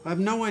told you. I have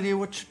no idea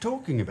what you're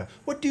talking about.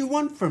 What do you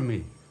want from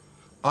me?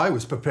 I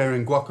was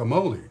preparing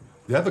guacamole.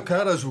 The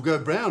avocados will go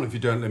brown if you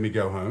don't let me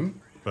go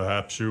home.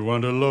 Perhaps you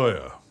want a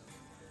lawyer.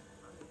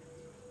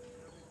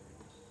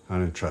 I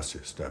don't trust the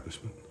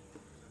establishment.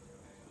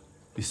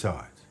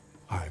 Besides,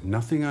 I have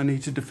nothing I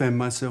need to defend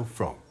myself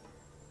from.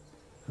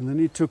 And then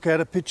he took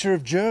out a picture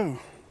of Joe.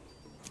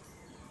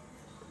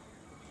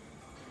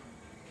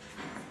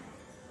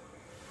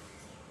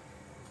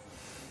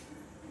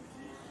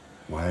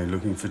 Why are you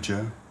looking for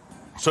Joe?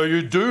 So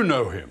you do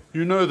know him?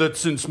 You know that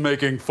since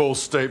making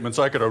false statements,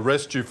 I could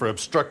arrest you for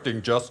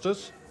obstructing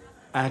justice?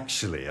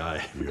 Actually,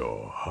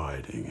 You're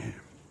hiding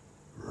him,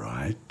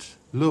 right?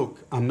 Look,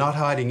 I'm not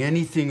hiding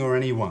anything or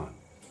anyone.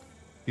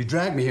 You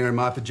dragged me here in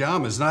my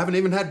pajamas and I haven't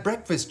even had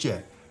breakfast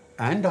yet.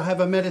 And I have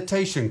a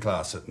meditation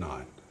class at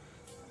 9.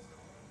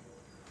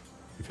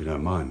 If you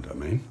don't mind, I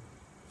mean.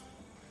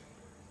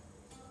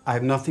 I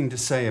have nothing to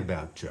say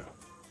about Joe.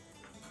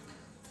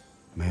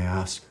 May I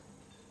ask,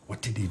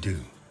 what did he do?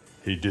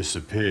 He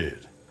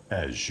disappeared,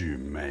 as you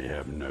may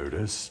have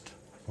noticed.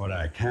 What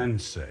I can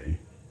say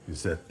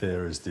is that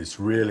there is this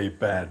really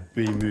bad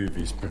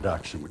B-movies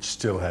production which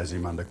still has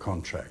him under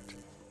contract.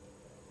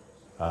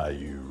 Are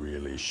you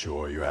really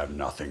sure you have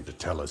nothing to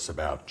tell us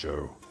about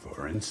Joe?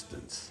 For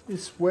instance,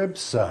 this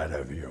website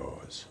of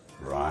yours,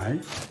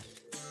 right?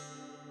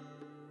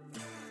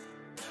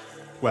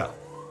 Well,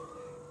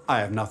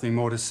 I have nothing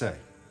more to say.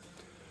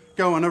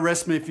 Go on,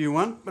 arrest me if you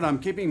want, but I'm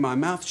keeping my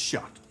mouth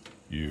shut.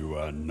 You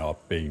are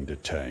not being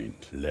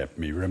detained. Let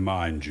me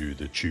remind you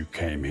that you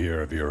came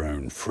here of your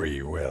own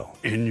free will,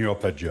 in your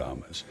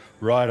pajamas,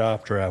 right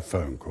after our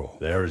phone call.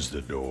 There is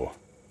the door.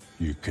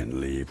 You can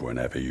leave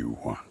whenever you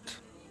want.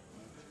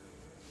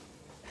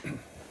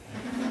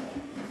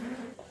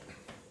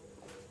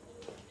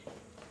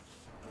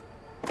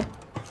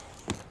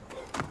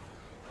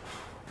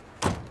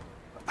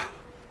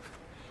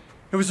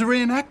 It was a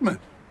reenactment.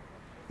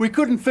 We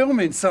couldn't film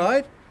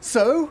inside,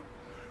 so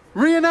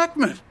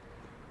reenactment.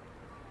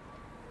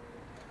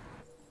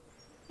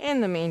 In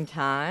the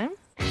meantime,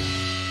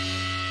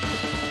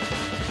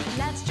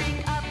 let's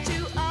drink up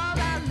to all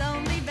our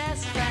lonely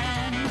best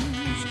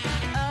friends.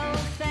 Oh,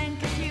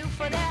 thank a few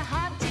for their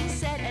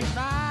hard-to-set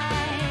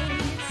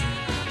advice.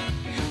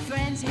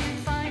 Friends who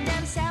find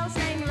themselves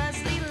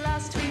aimlessly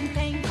lost between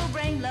painful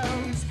brain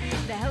loads.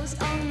 The host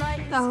on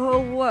light. the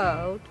whole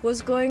world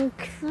was going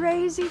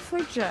crazy for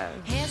Joe.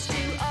 Here's to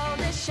all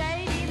the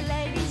shady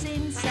ladies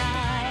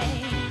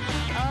inside.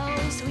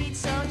 Oh, sweet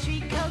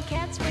sultry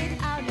coquettes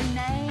without a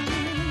name.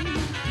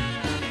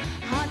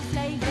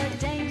 Hot-flavored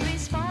dames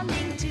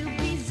responding to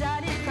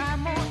besotted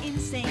primal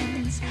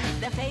instincts.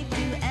 The fate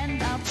to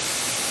end up.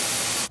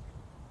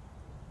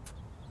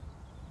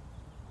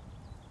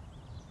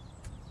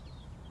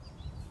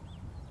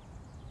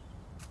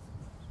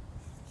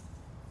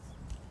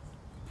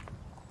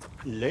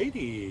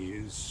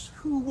 Ladies,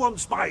 who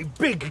wants my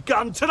big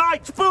gun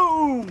tonight?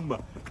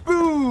 Boom!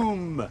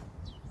 Boom!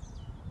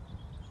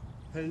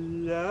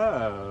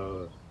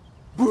 Hello?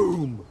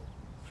 Boom!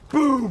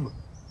 Boom!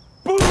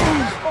 Boom!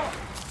 Oh!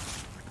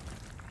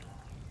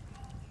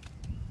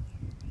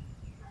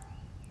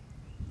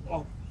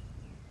 Oh.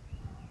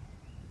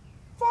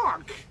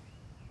 Fuck!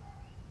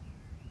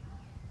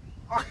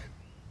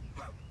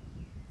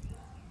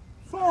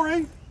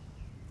 Sorry.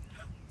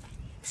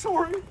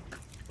 Sorry.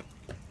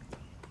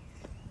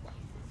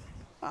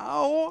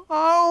 Ow,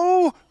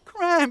 ow,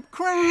 cramp,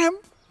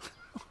 cramp.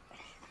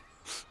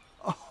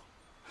 Oh.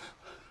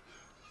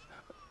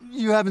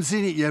 You haven't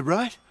seen it yet,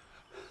 right?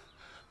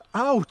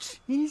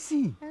 Ouch,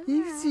 easy,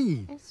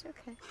 easy. It's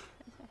okay.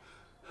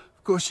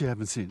 Of course you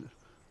haven't seen it.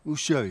 We'll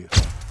show you.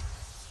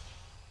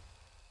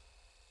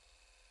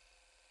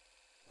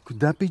 Could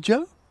that be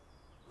Joe?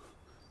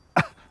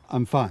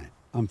 I'm fine,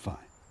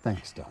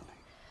 Thanks, darling.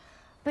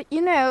 But you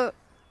know,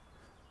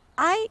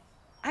 I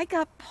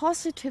got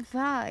positive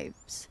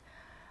vibes.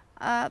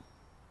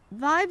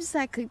 Vibes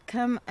that could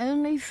come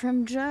only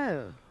from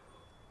Joe.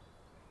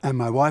 And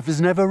my wife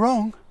is never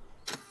wrong.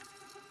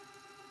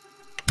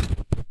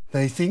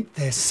 They think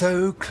they're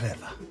so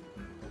clever.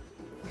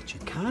 But you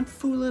can't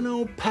fool an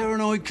old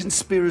paranoid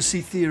conspiracy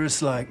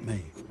theorist like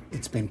me.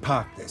 It's been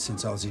parked there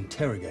since I was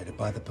interrogated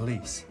by the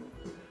police.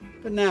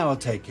 But now I'll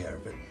take care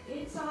of it.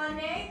 It's our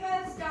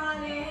neighbors,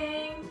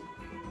 darling.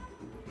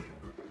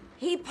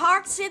 He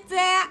parks it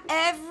there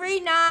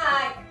every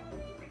night.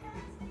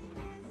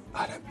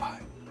 I don't buy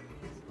it.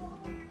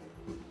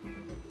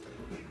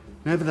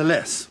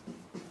 Nevertheless,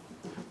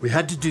 we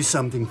had to do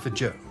something for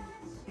Joe.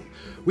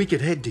 We could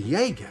head to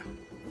Jaeger,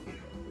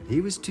 but he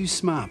was too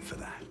smart for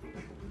that.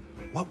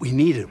 What we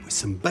needed was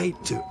some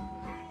bait to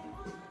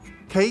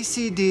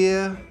Casey,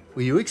 dear,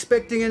 were you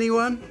expecting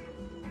anyone?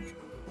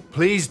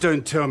 Please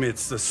don't tell me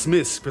it's the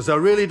Smiths, because I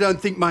really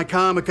don't think my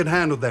karma can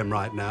handle them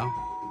right now.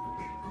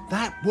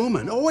 That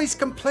woman, always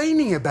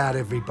complaining about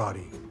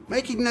everybody,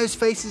 making those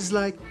faces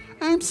like,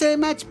 I'm so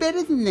much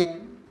better than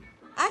them.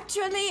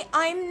 Actually,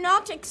 I'm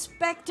not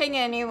expecting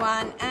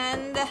anyone,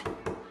 and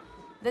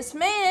the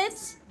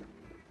Smiths,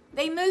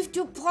 they moved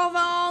to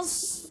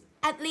Provence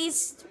at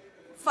least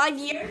 5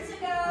 years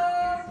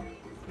ago.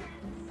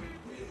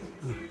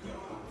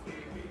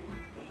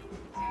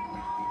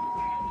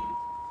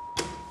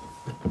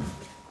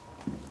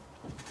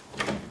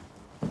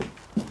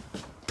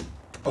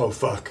 Oh,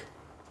 fuck.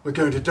 We're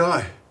going to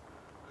die.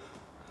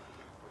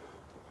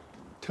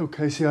 Tell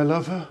Casey I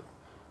love her.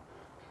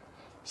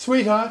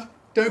 Sweetheart,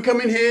 don't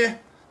come in here.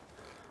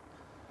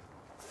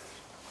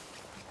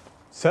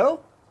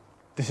 So,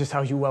 this is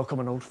how you welcome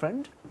an old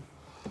friend?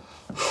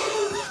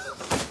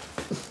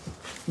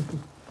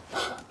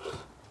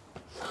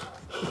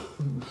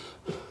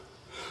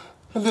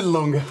 A little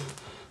longer.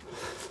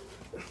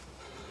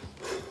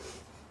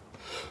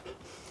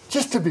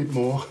 Just a bit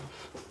more.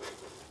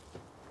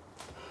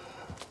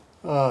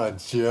 Ah,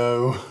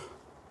 Joe.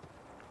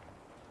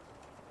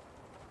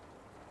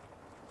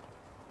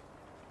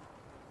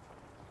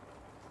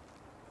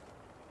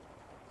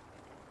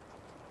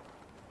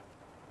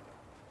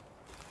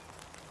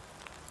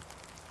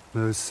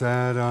 Those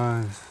sad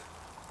eyes.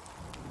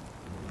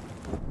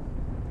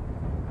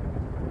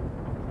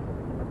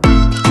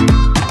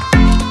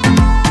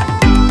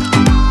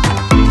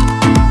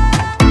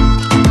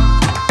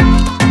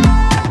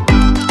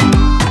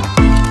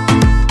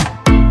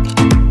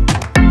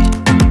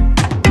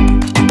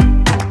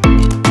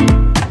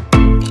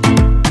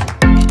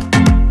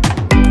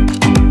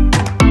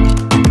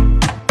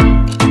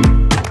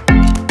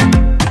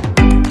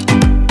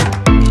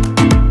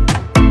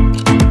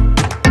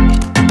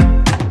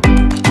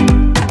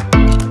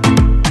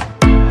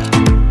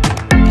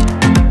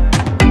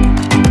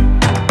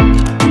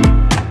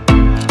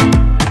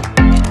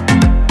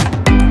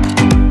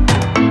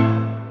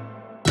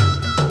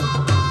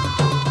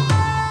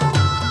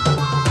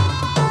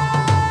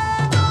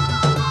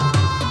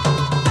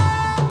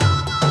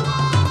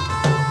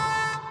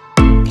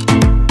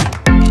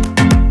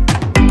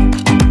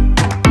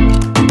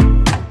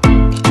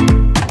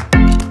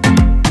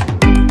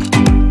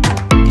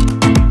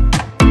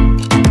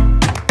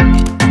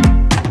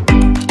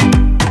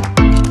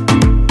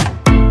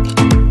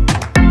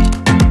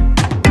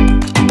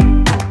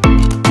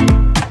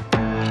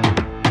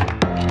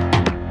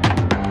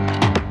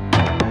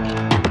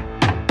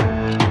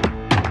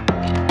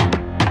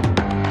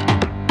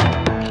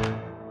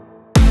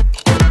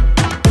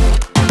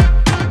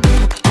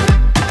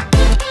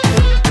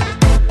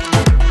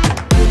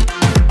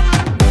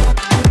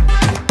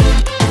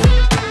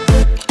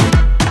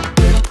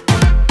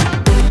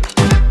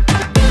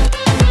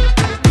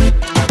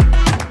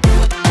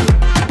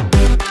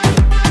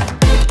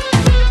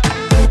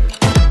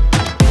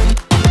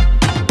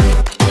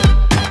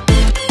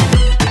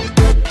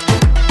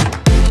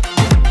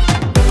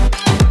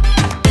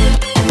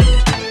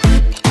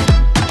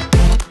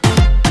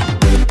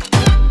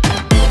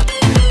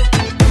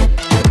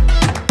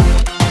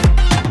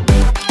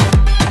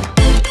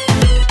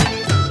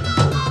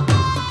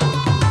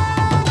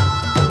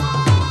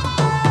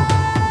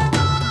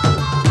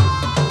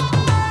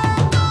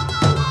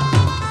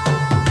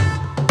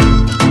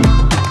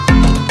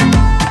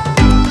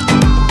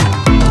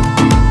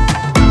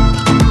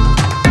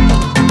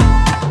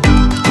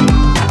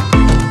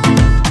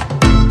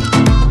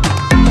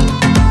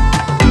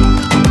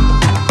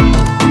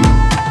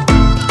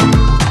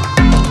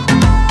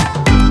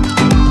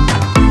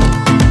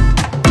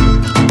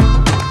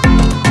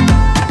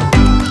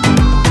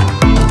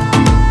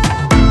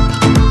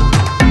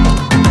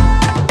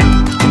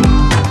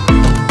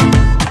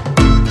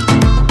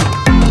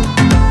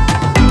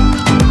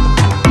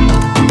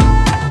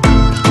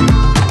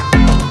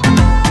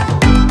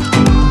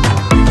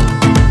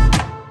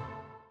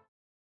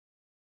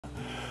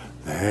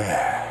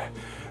 There.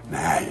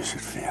 Now you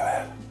should feel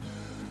it.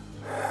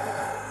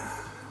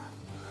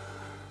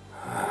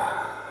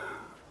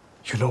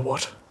 You know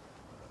what?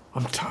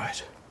 I'm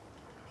tired.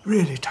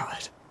 Really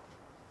tired.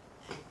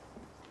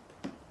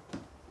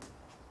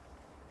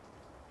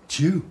 It's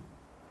you.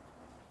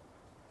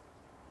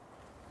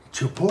 It's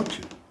your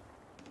portrait.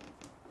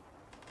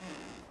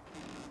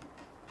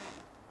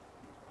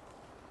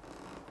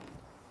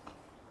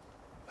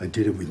 I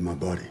did it with my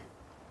body.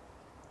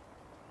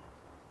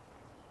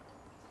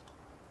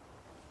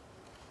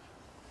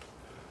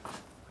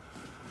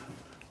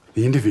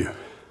 The interview.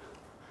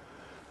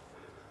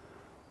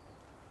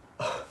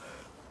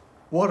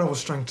 What I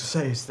was trying to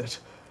say is that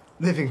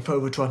living for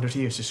over 200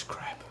 years is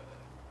crap.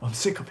 I'm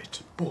sick of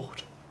it,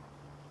 bored.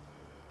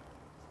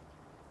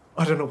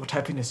 I don't know what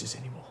happiness is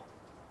anymore.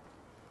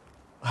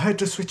 I had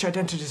to switch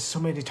identities so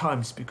many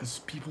times because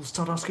people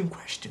start asking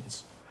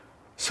questions.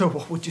 So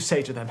what would you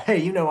say to them?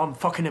 Hey, you know I'm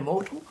fucking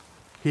immortal?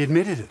 He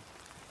admitted it.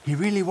 He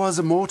really was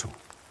immortal.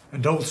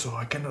 And also,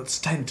 I cannot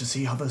stand to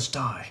see others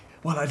die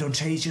while I don't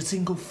change a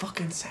single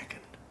fucking second.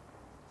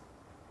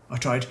 I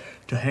tried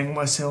to hang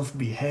myself,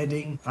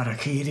 beheading,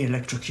 harakiri,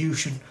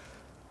 electrocution.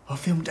 I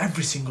filmed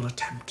every single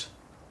attempt.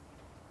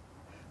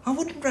 I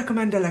wouldn't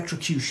recommend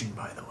electrocution,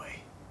 by the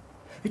way.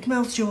 It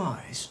melts your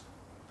eyes.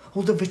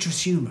 All the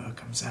vitreous humor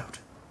comes out.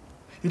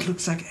 It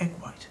looks like egg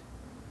white.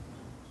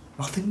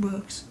 Nothing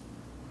works.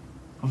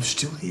 I'm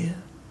still here.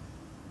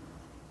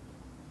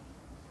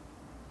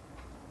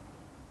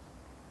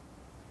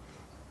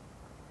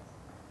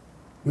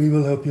 We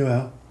will help you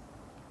out.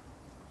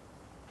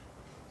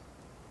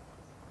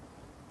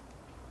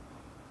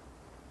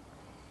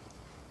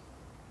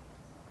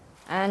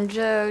 And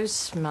Joe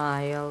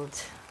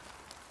smiled.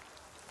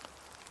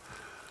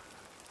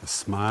 A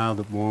smile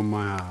that warmed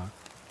my heart.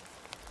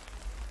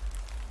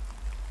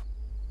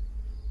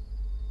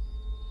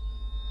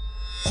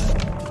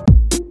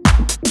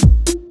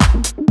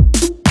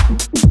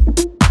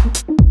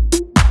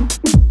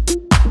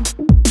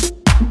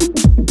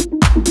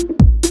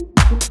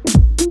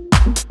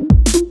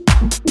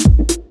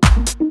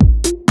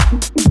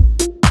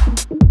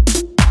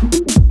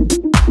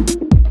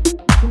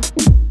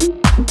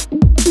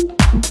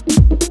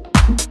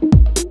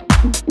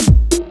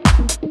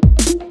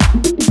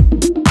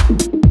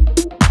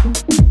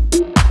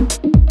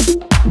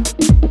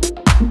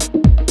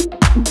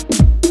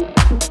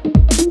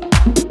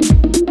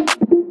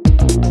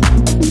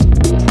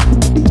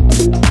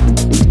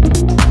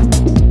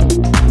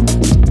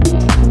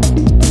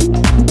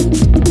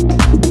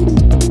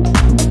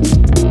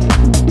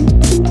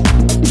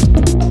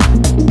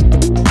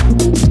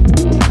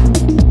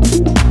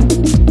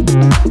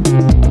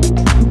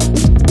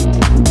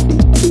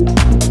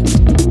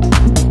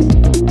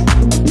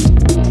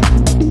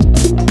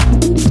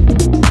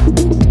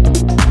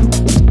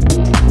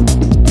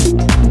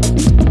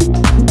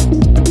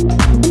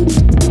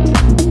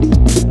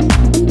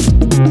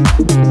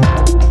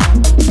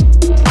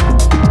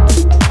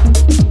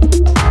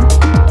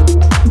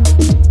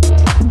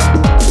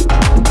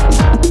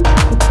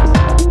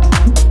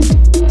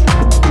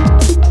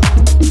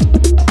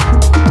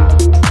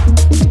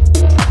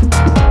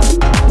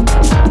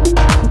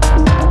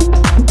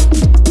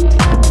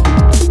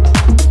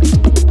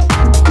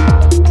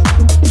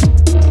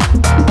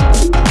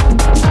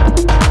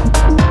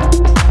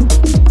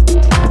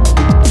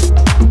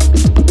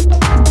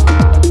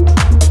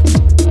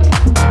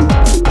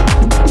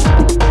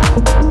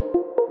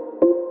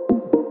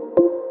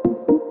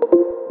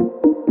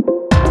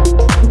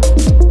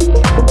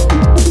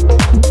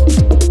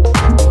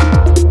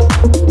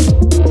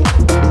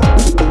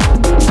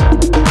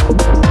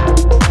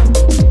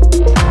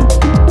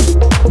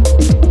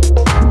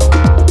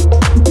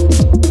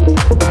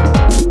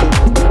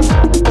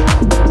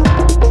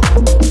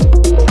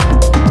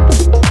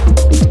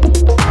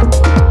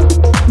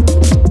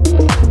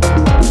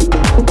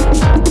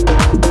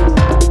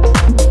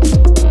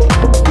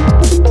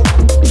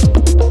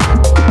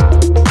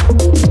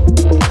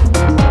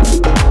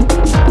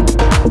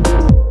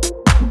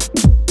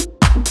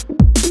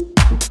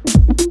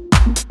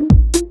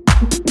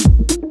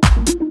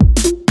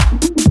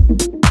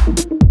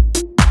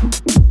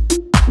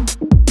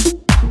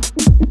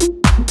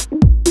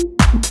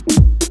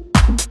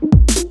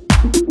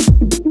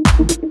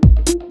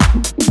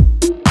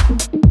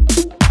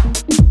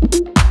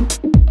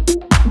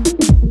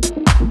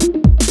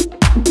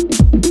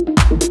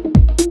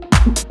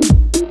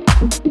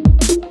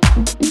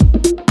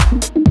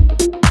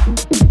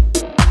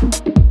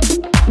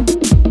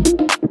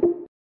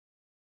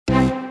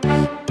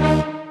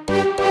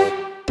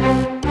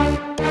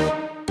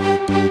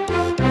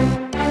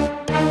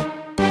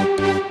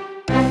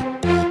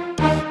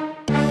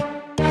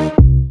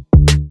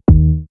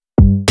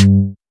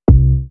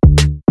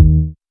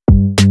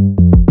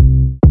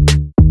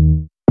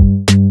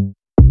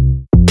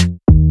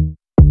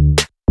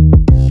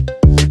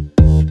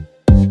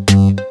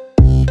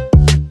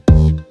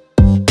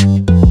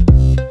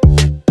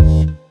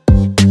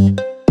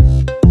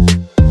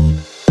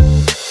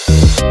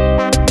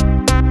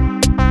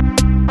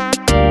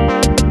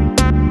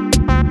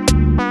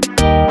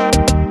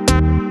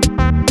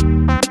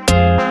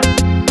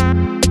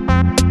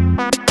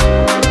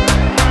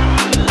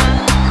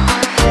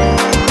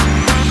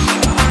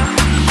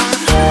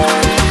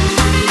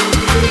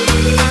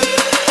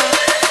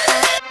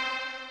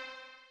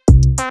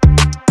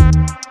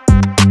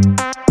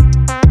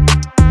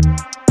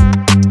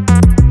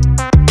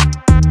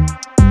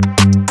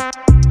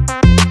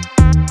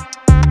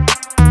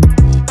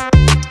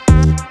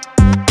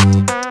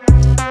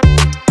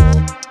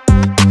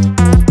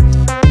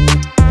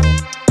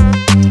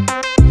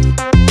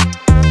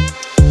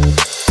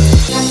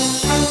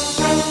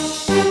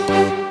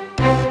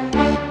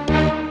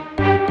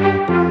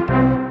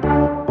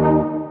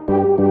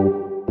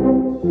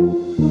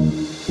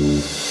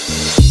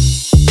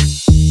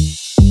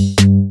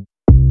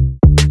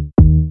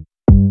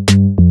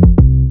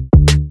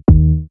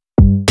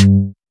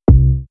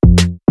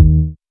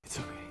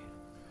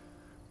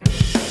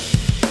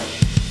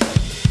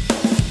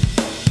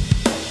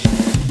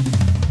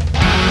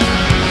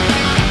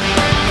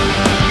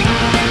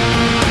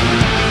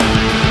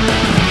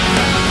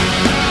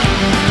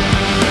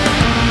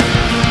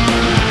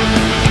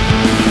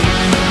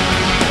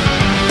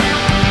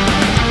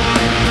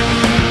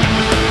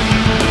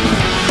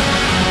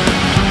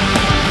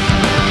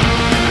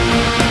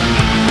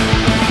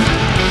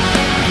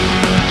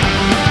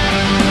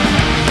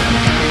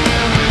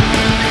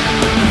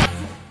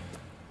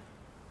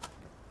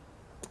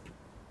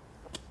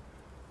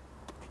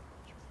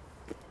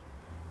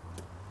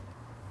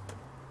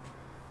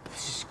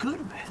 good,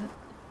 man.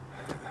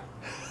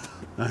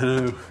 I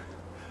know.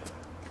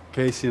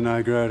 Casey and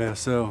I grow it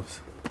ourselves.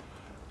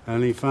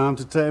 Only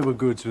farm-to-table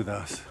goods with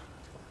us.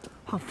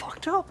 I'm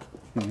fucked up.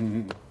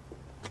 You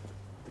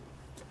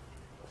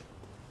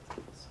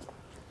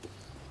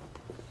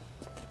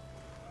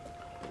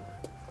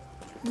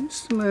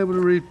still able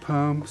to read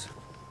palms?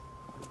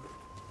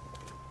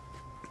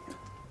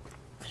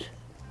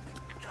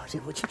 No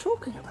idea what you're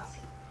talking about.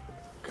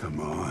 Come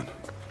on.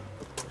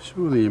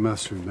 Surely you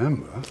must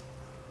remember.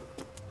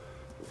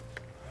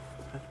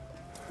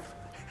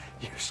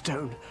 You're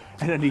stoned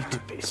and I need to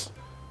piss.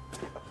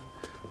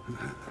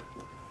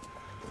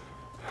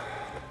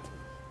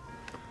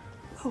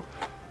 Oh,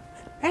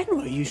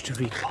 Edward used to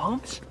read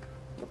palms.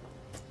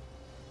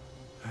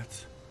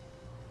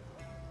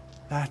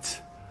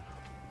 That's...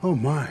 Oh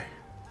my.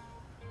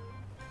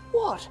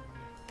 What?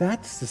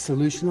 That's the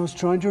solution I was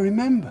trying to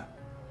remember.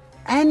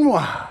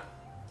 Anwar!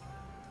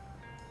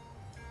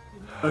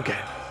 Okay,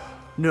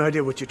 no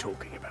idea what you're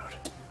talking about.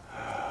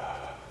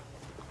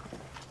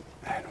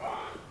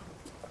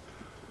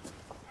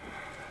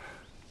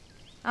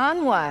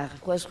 Anwar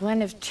was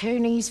one of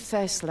Tony's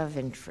first love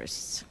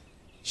interests.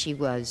 She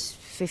was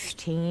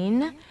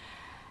 15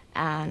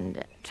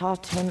 and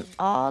taught him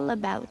all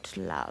about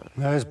love.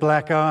 Those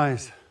black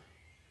eyes,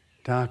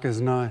 dark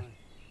as night.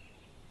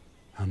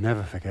 I'll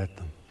never forget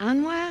them.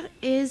 Anwar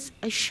is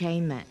a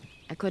shaman.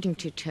 According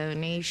to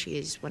Tony, she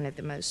is one of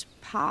the most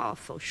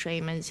powerful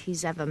shamans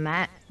he's ever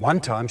met.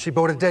 One time she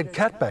brought a dead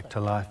cat back to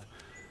life.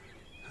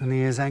 And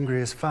he is angry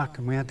as fuck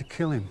and we had to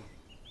kill him.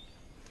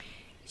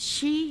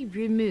 She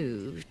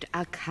removed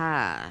a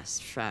curse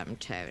from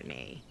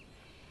Tony.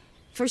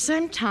 For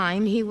some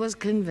time, he was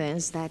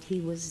convinced that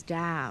he was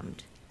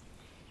damned.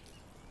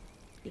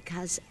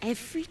 Because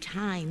every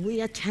time we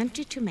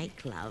attempted to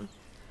make love,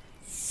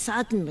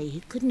 suddenly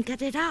he couldn't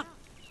get it up.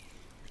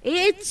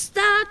 It's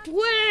that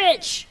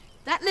witch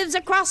that lives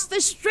across the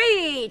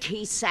street,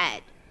 he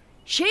said.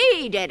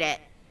 She did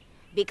it.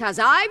 Because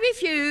I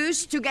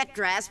refused to get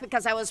dressed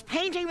because I was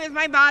painting with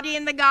my body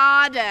in the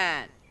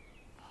garden.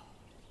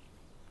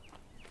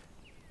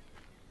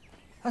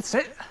 That's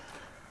it.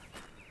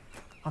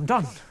 I'm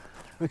done.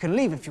 We can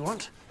leave if you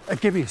want.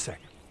 Give me a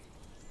second.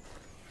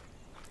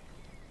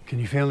 Can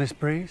you feel this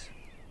breeze?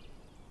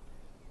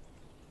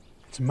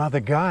 It's Mother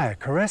Gaia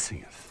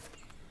caressing us.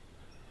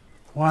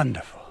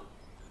 Wonderful.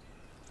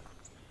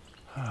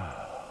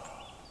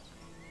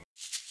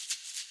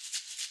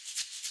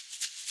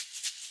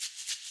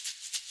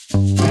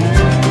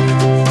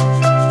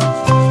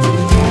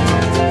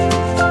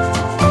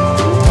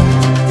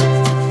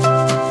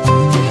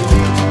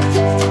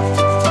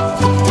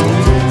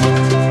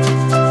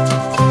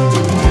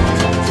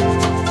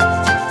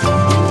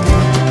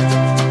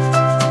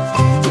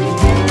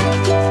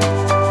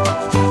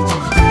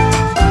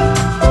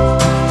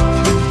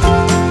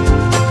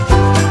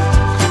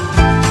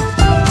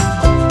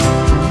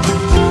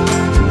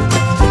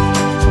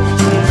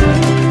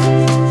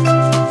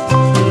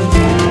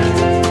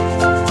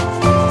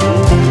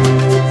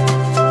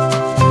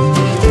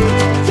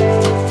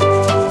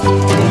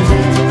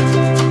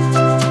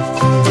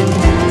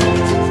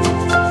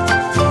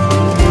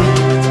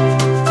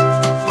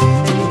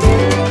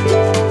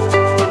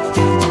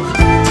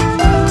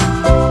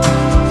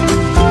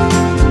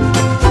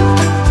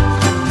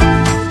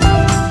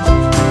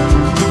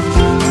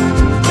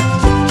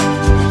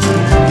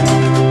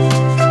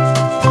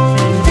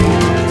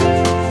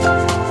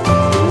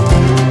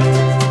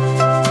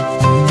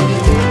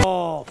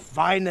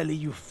 Finally,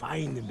 you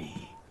find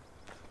me.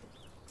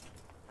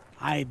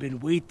 I've been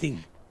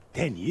waiting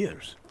 10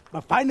 years.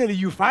 But finally,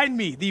 you find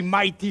me, the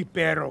mighty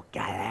Pero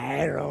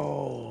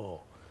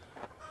Calero.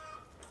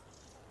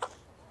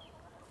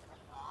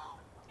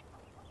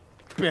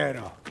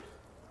 Pero.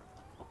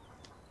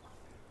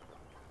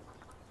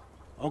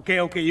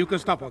 Okay, you can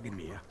stop hugging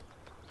me, yeah?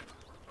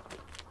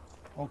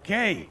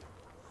 Okay.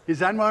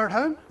 Is Anwar at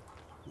home?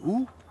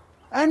 Who?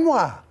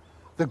 Anwar,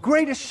 the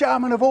greatest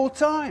shaman of all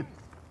time.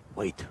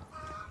 Wait.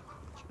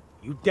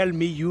 You tell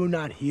me you're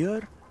not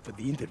here for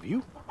the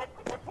interview?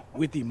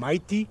 With the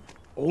mighty,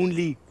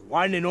 only,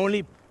 one and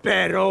only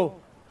Pero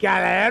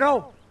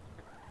Calero?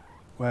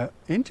 Well,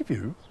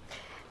 interview?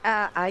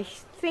 I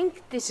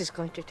think this is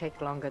going to take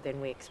longer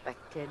than we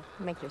expected.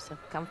 Make yourself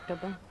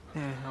comfortable.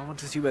 Yeah, I want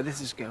to see where this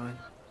is going.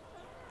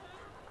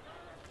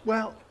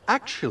 Well,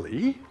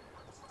 actually...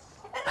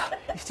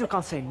 You still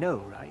can't say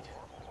no, right?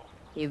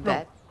 You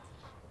bet.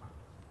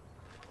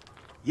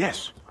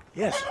 Yes.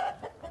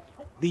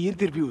 The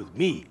interview with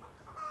me.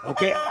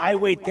 Okay, I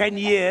wait 10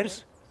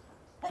 years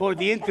for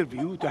the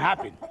interview to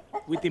happen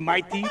with the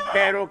mighty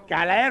Pero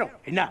Calero.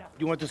 And now, do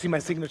you want to see my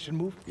signature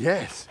move?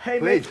 Yes, Hey,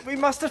 please. mate, we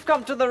must have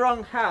come to the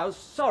wrong house.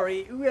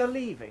 Sorry, we are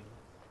leaving.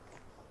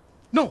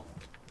 No,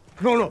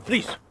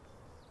 please.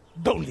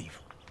 Don't leave.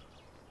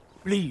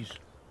 Please.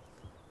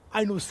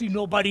 I no see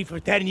nobody for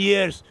 10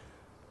 years.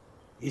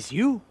 It's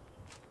you.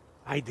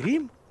 I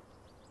dream.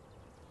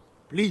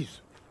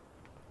 Please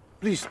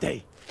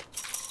stay.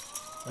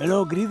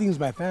 Hello, greetings,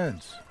 my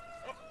fans.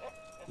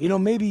 You know,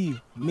 maybe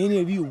many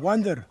of you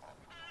wonder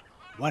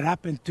what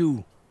happened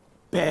to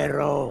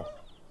Pero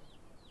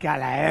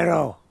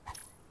Caballero.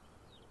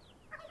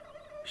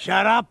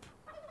 Shut up.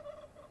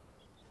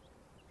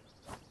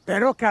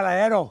 Pero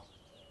Caballero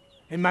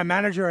and my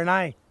manager and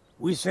I,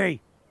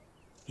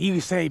 he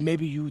would say,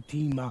 maybe you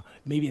team,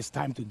 maybe it's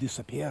time to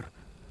disappear.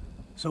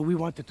 So we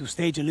wanted to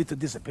stage a little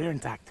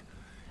disappearance act.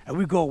 And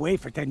we go away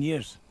for 10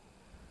 years.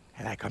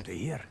 And I come to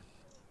here.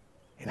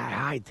 And I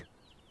hide.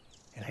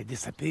 And I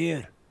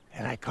disappear.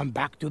 And I come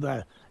back to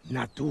the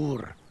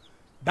natur.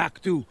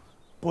 Back to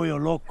Pollo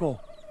Loco.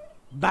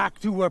 Back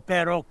to where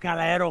Pero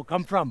Caballero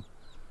come from.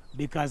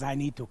 Because I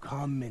need to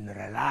come and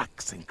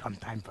relax and come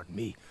time for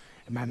me.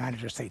 And my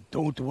manager say,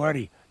 don't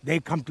worry. They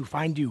come to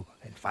find you.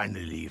 And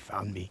finally you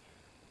found me.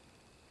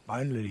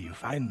 Finally you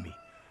find me.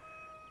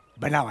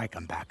 But now I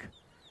come back.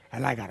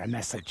 And I got a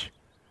message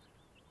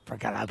for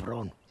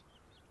Calabron.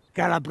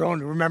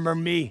 Calabron, remember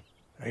me?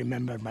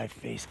 Remember my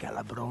face,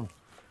 Calabron.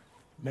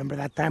 Remember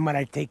that time when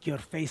I take your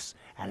face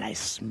and I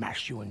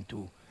smash you in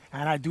two?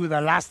 And I do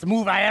the last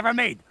move I ever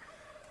made.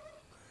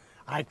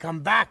 I come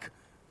back.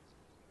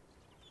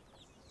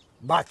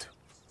 But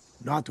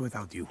not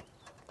without you.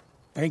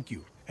 Thank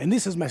you. And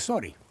this is my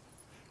story.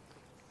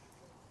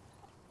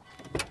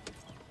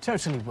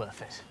 Totally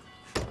worth it.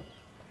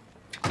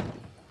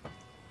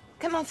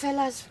 Come on,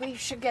 fellas. We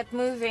should get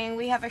moving.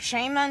 We have a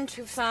shaman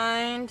to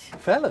find.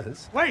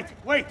 Fellas? Wait.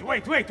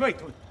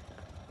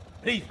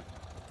 Please,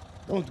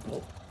 don't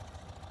go.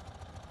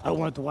 I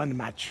want one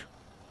match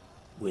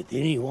with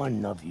any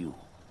one of you.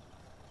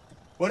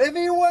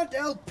 Whatever you want,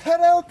 El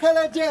Perro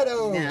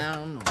Caballero.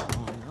 No.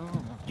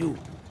 You.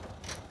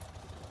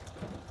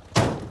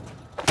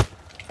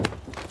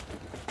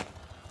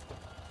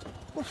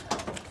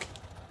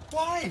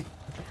 Why?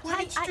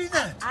 Why did you do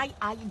that?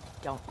 I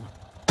don't know.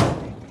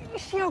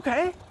 Is she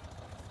okay?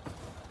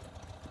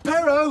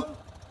 Perro!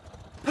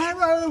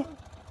 Perro!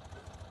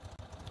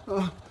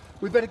 Oh,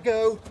 we better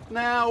go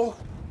now.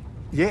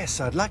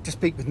 Yes, I'd like to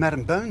speak with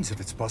Madame Bones if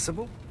it's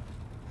possible.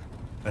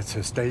 That's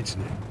her stage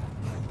name.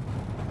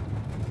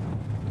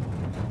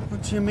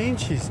 What do you mean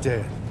she's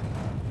dead?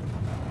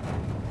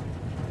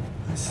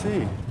 I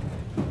see.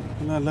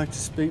 Well, I'd like to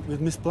speak with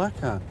Miss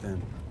Blackheart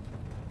then.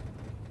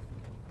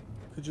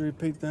 Could you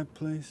repeat that,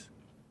 please?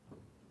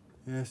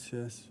 Yes.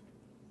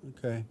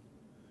 Okay.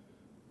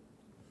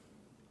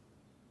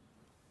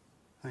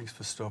 Thanks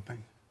for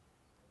stopping.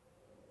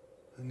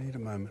 I need a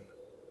moment.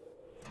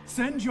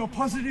 Send your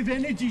positive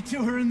energy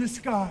to her in the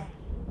sky.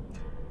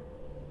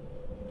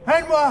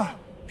 Anwar,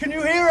 can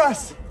you hear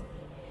us?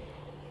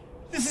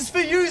 This is for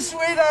you,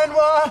 sweet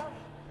Anwar.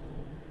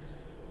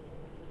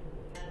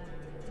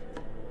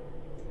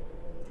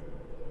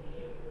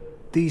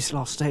 These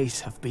last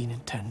days have been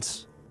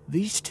intense.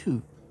 These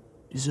two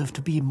deserve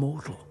to be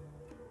immortal.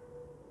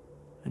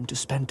 And to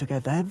spend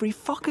together every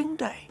fucking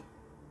day.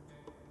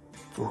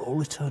 For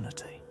all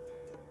eternity.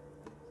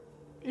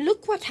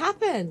 Look what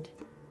happened.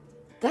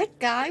 That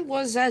guy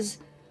was as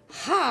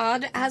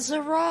hard as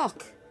a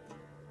rock.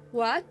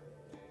 What?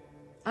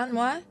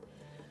 Anwar?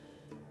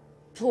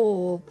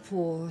 Poor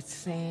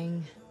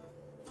thing.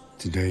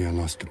 Today I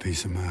lost a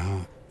piece of my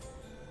heart.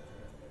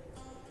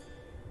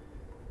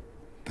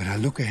 But I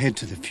look ahead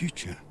to the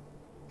future,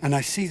 and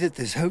I see that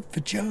there's hope for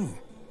Joe,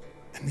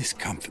 and this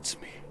comforts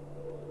me.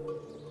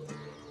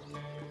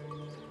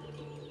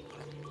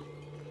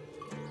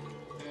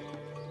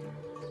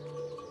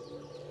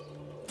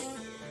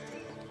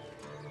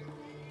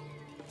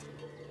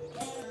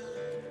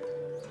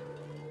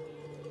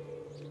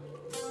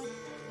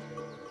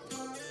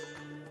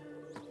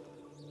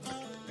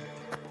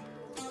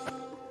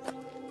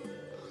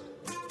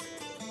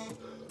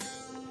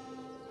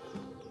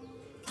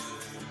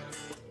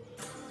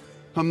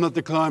 I'm not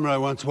the climber I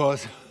once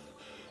was.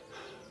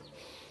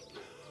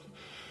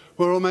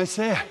 We're almost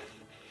there.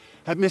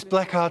 At Miss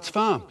Blackheart's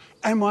farm,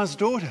 Anwar's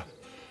daughter.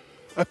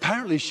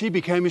 Apparently she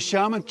became a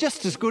shaman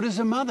just as good as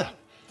her mother.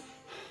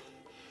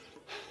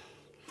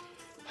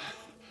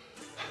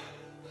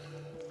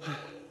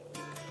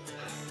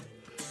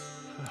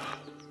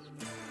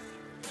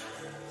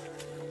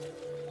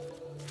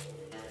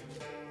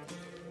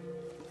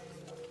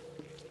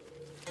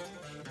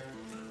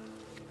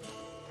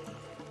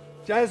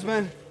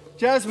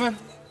 Jasmine!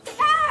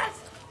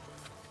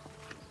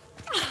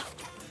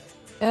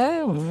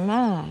 Oh,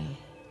 my.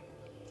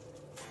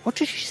 What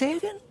did she say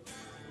again?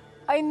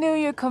 I knew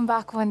you'd come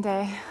back one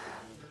day.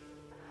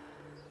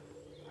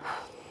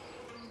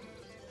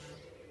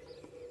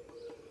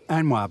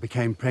 Anwar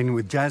became pregnant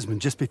with Jasmine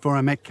just before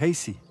I met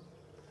Casey.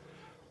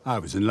 I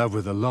was in love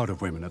with a lot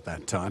of women at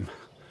that time.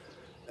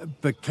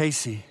 But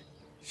Casey,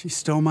 she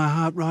stole my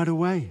heart right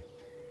away.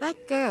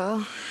 That girl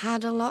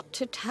had a lot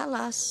to tell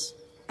us.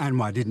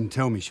 Anwar didn't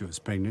tell me she was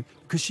pregnant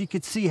because she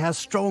could see how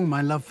strong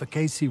my love for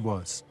Casey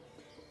was.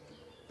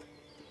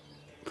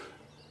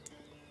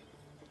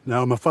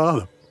 Now I'm a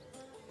father.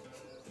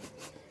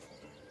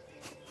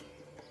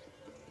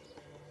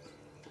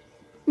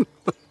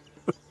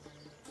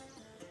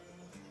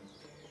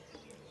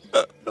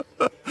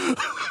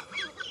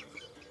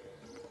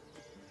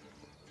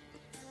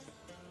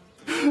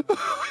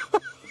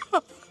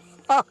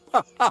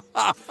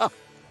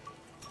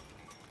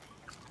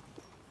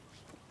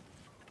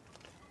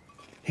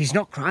 He's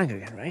not crying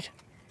again, right?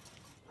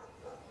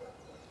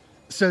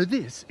 So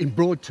this, in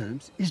broad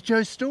terms, is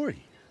Joe's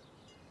story.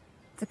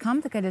 It's a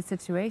complicated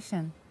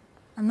situation.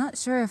 I'm not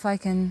sure if I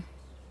can...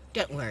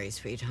 Don't worry,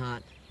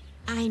 sweetheart.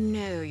 I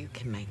know you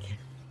can make it.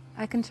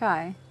 I can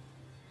try.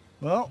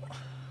 Well,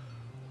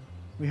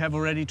 we have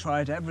already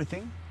tried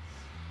everything.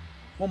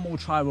 One more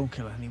try won't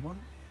kill anyone.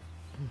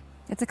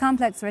 It's a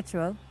complex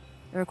ritual.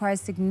 It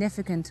requires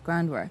significant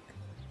groundwork.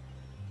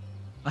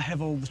 I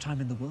have all the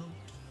time in the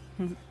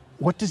world.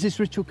 What does this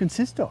ritual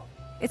consist of?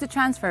 It's a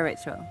transfer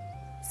ritual.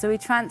 So we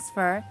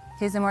transfer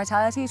his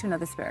immortality to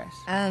another spirit.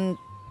 And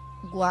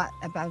what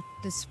about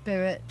the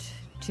spirit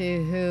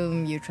to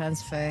whom you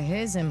transfer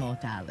his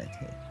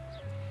immortality?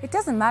 It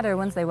doesn't matter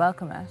once they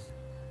welcome it.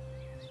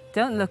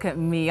 Don't look at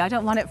me. I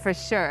don't want it for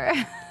sure.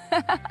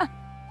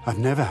 I've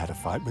never had a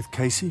fight with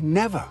Casey,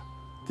 never.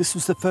 This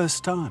was the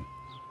first time.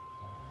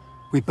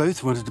 We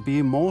both wanted to be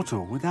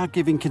immortal without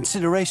giving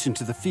consideration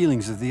to the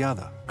feelings of the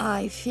other.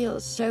 I feel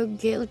so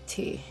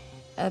guilty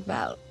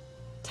about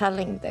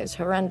telling those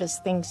horrendous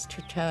things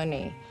to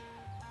Tony.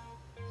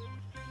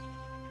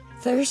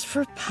 Thirst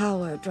for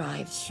power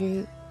drives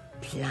you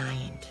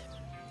blind.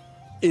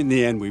 In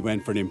the end, we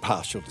went for an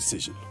impartial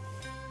decision.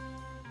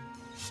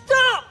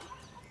 Stop!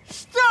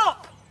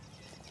 Stop!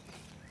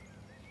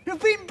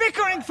 You've been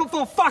bickering for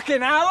 4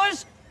 fucking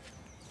hours!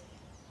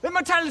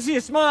 Immortality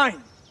is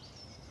mine!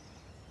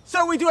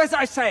 So we do as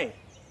I say.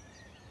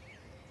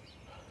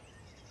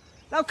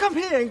 Now come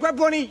here and grab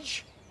one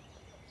each.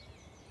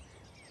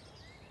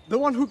 The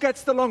one who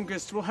gets the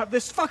longest will have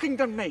this fucking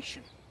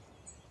damnation.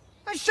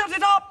 And shut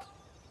it up!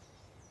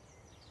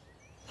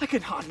 I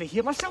can hardly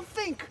hear myself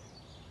think.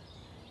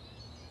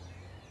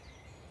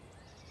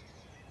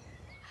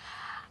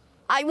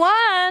 I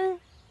won!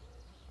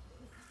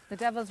 The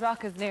Devil's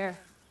Rock is near.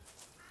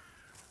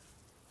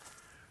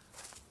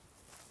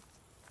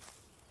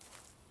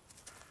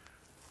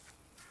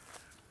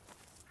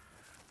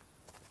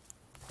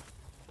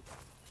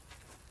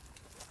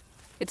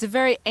 It's a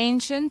very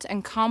ancient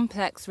and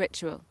complex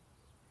ritual.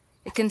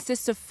 It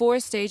consists of 4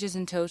 stages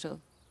in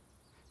total.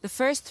 The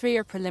first 3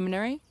 are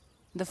preliminary,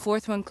 and the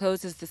 4th one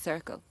closes the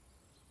circle.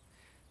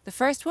 The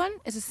first one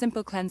is a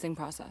simple cleansing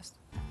process.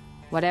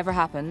 Whatever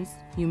happens,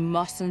 you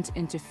mustn't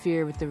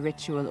interfere with the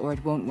ritual or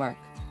it won't work.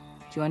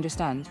 Do you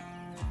understand?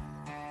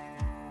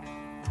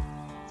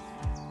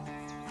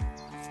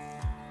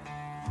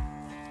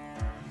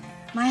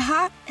 My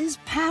heart is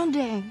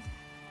pounding.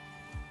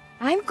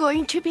 I'm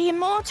going to be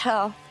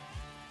immortal.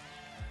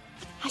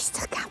 I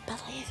still can't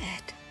believe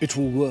it. It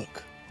will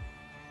work.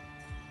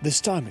 This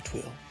time it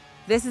will.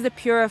 This is a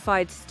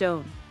purified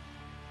stone.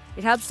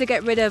 It helps to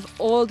get rid of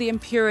all the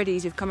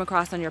impurities you've come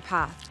across on your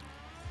path.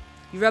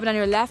 You rub it on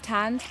your left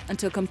hand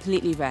until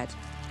completely red.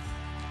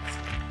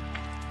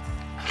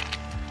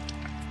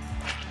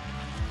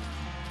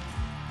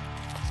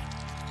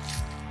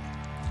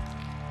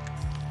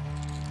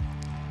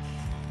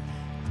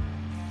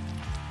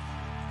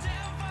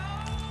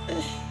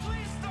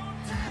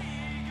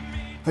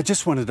 I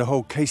just wanted to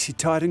hold Casey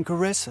tight and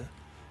caress her.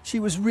 She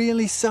was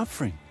really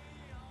suffering.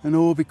 And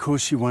all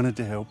because she wanted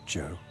to help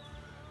Joe.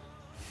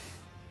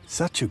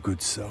 Such a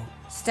good soul.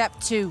 Step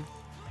 2.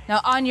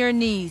 Now on your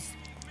knees.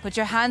 Put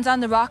your hands on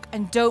the rock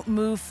and don't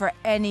move for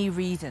any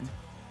reason.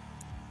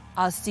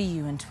 I'll see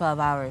you in 12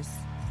 hours.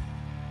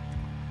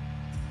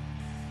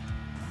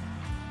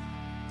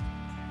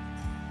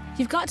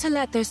 You've got to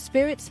let their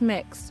spirits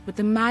mix with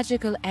the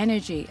magical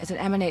energy as it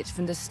emanates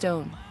from the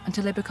stone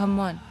until they become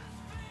one.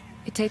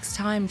 It takes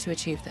time to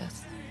achieve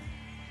this.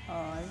 Oh,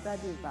 I'm glad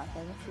you're back.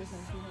 I must do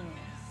something.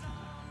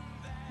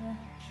 Yeah.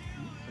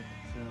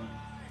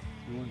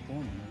 You weren't born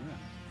in Iran.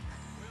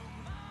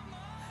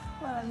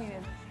 Well, I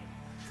mean,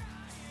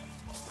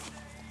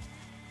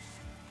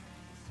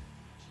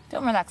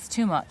 don't relax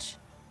too much.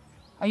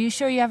 Are you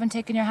sure you haven't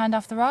taken your hand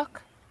off the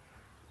rock?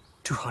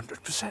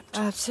 200%.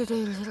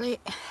 Absolutely.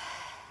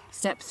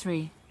 Step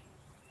 3.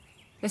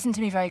 Listen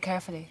to me very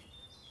carefully.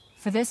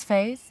 For this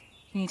phase,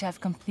 you need to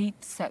have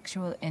complete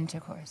sexual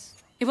intercourse.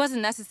 It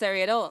wasn't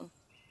necessary at all.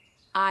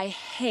 I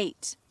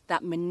hate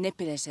that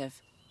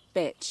manipulative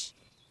bitch.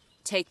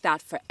 Take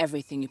that for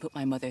everything you put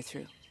my mother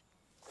through.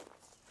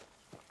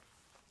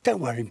 Don't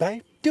worry,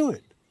 babe. Do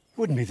it.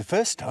 Wouldn't be the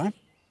first time.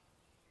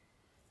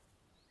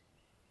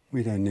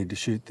 We don't need to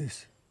shoot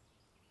this.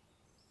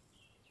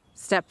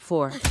 Step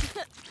 4.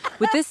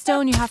 With this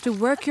stone, you have to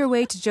work your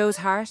way to Joe's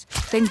heart,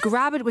 then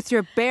grab it with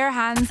your bare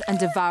hands and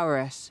devour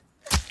it.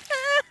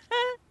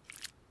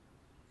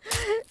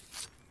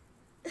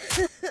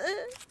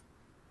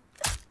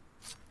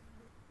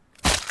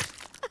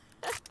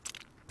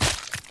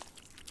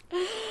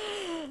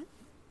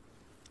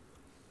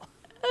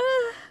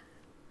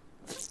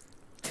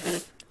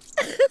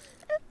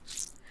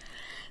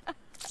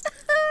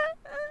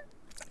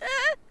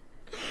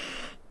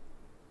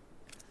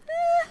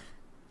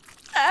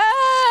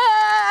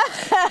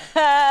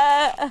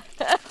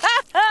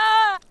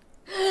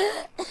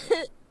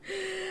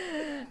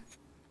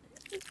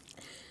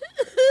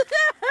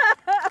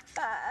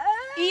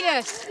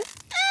 it!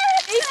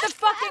 Eat the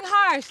fucking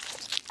heart!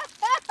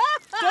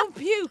 Don't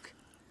puke!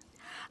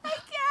 I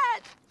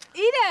can't!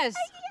 Eat it!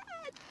 I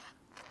can't!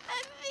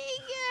 I'm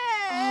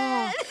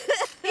vegan!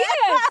 Eat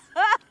it!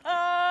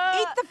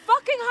 Eat the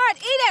fucking heart!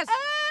 Eat it!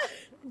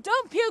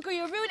 Don't puke or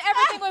you'll ruin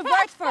everything we've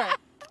worked for!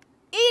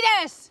 Eat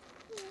it!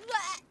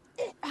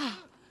 Eat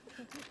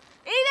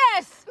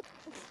it!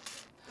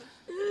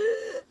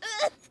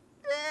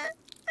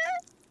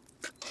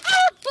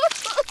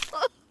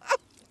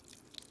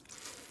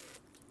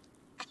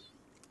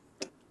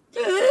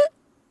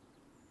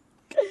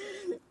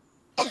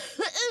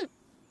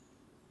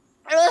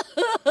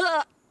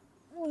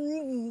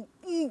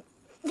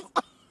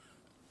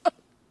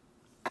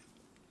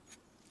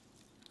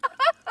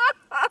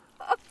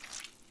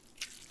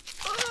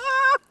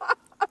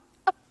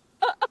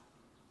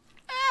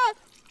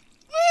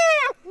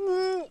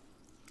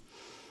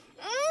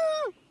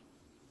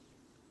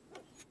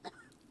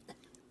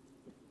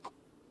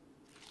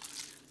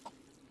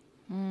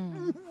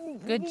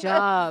 Good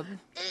job.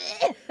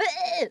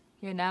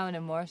 You're now an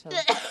immortal.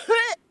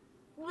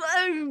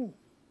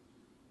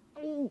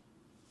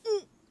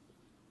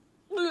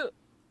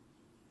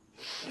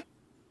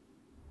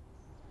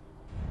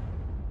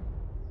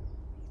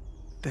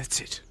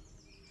 That's it.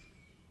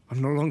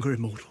 I'm no longer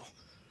immortal,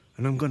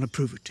 and I'm going to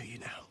prove it to you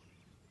now.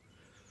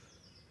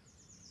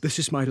 This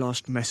is my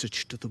last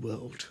message to the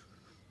world,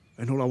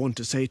 and all I want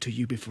to say to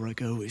you before I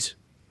go is...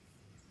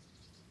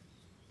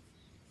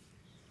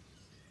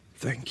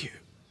 thank you.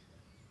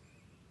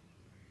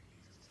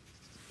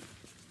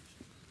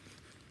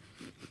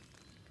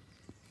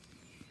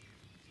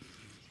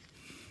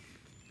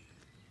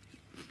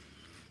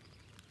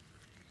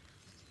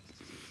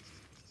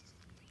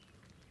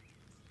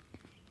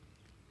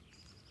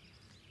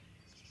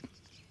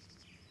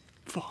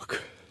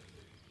 Fuck.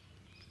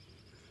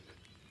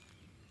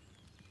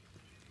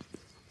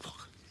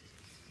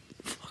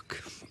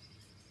 Fuck.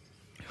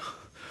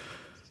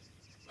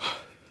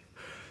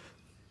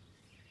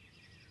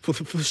 For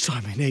the first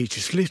time in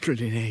ages,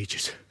 literally in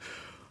ages,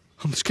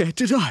 I'm scared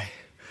to die.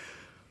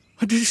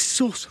 And this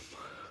is awesome.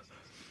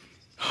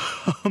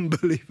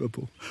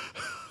 Unbelievable.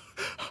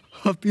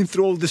 I've been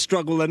through all the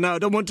struggle and now I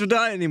don't want to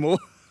die anymore.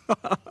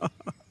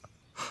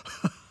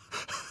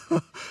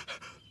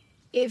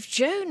 If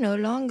Joe no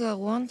longer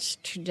wants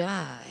to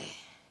die,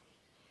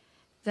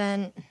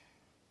 then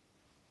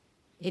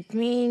it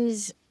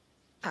means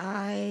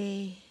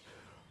I've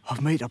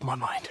made up my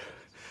mind.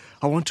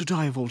 I want to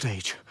die of old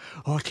age,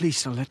 or at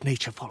least I'll let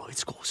nature follow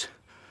its course.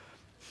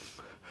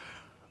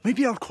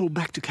 Maybe I'll crawl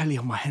back to Kelly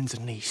on my hands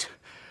and knees,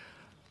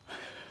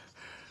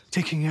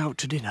 taking her out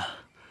to dinner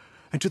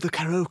and to the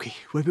karaoke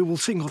where we will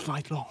sing all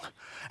night long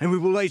and we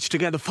will age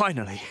together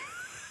finally.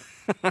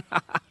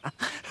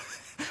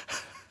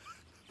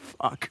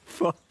 Fuck.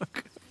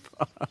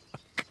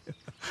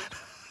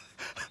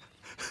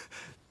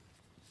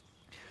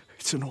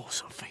 It's an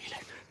awesome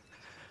feeling.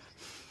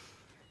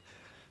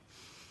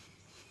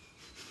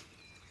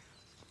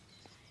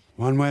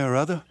 One way or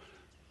other,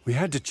 we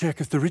had to check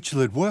if the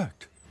ritual had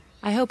worked.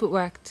 I hope it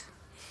worked.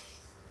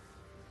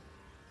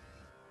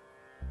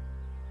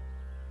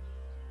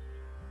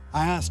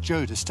 I asked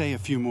Joe to stay a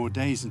few more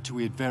days until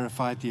we had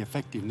verified the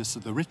effectiveness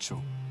of the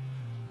ritual.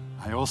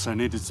 I also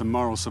needed some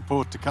moral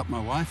support to cut my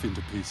wife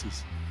into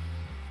pieces.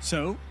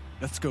 So,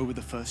 let's go with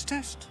the first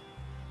test.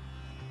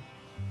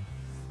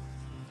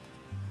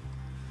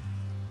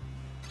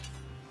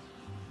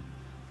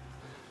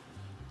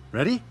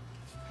 Ready?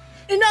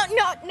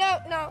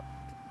 No.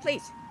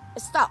 Please,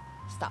 stop.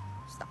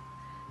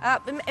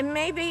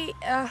 Maybe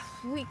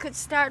we could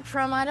start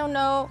from, I don't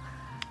know,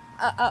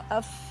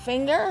 a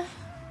finger?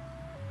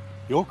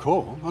 Your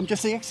call. I'm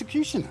just the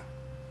executioner.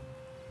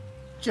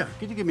 Joe,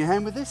 could you give me a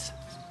hand with this?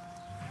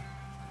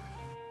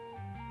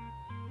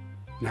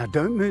 Now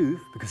don't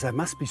move, because I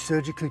must be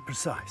surgically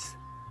precise.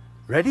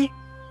 Ready?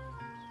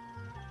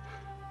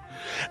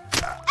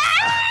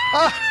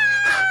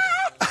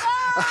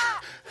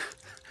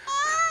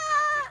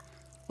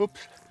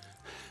 Oops.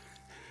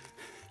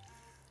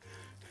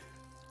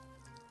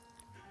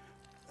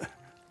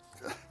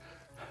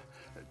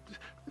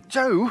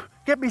 Joe,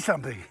 get me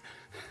something.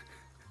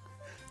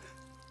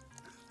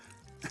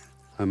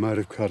 I might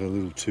have cut a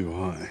little too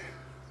high.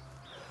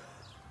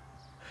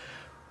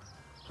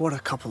 What a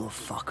couple of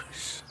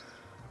fuckers.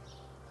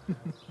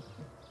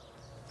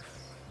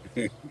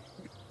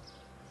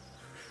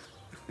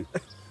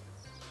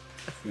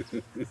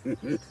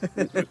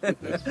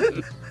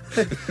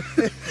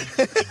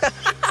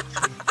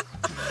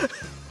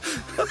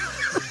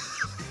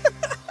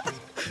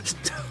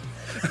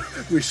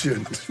 We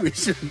shouldn't.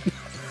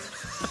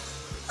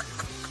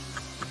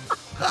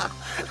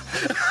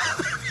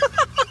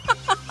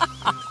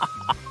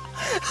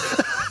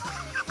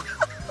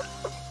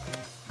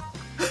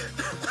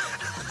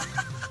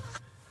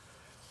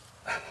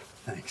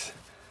 Thanks.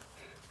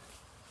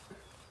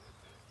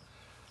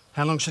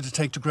 How long should it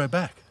take to grow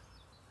back?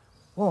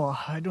 Well,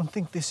 I don't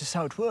think this is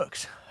how it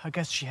works. I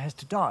guess she has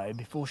to die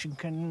before she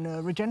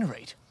can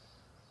regenerate.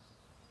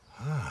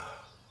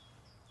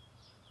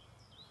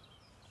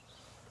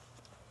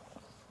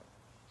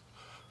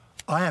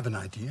 I have an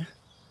idea.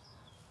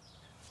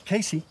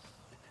 Casey.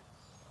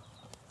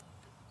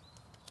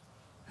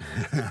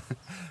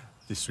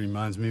 This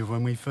reminds me of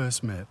when we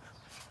first met.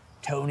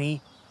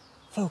 Tony,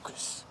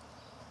 focus.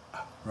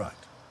 Right.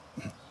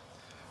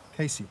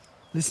 Casey,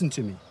 listen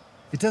to me.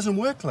 It doesn't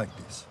work like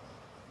this.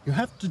 You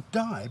have to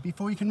die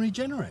before you can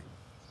regenerate.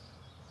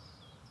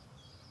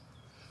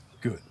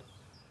 Good.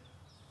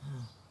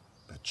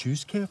 But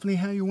choose carefully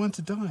how you want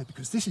to die,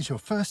 because this is your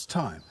first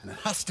time, and it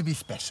has to be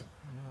special.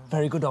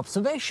 Very good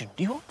observation.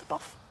 Do you want the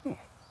buff?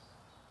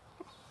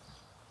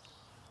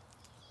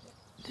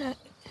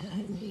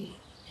 Tony.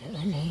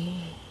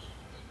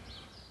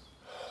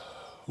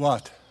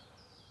 What?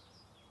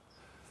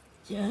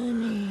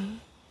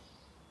 Johnny.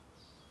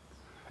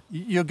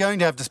 You're going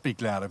to have to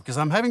speak louder, because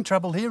I'm having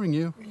trouble hearing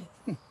you.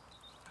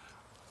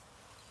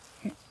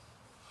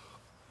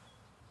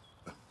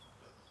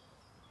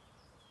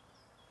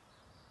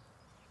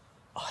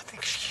 I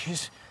think she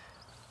is.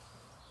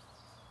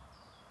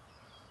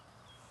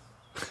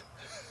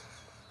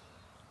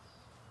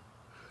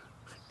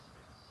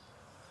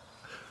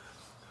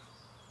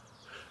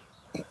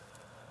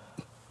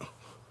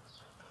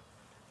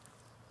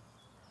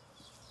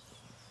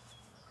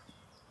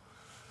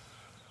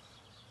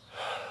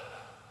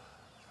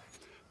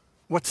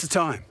 What's the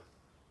time?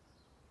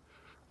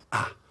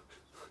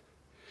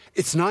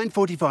 It's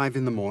 9:45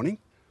 in the morning.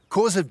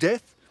 Cause of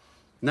death?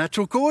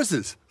 Natural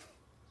causes.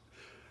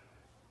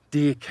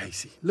 Dear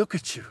Casey, look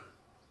at you.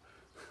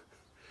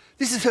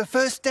 This is her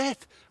first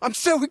death. I'm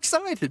so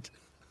excited.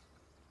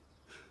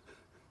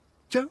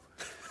 Joe?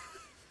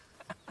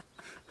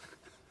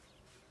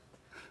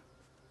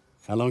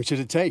 How long should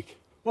it take?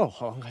 Well,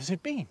 how long has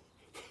it been?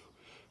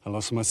 I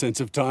lost my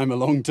sense of time a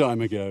long time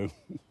ago.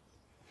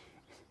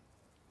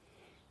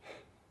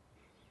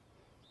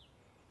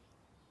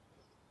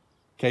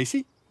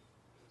 Casey?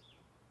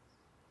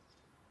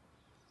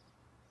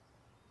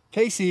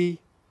 Casey?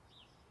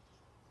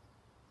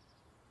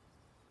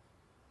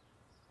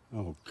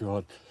 Oh,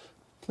 God.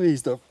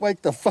 Please,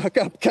 wake the fuck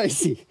up,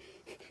 Casey.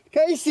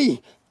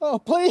 Casey! Oh,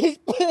 please,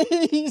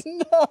 please,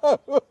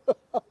 no!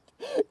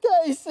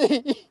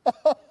 Casey!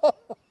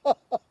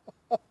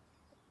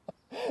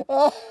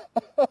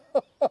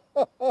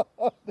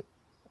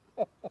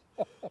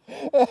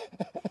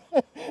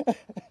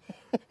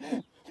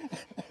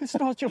 It's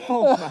not your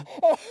fault, man.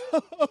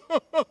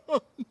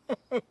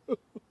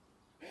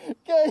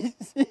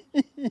 Casey!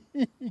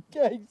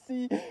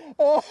 Casey!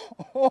 Oh,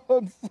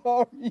 I'm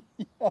sorry.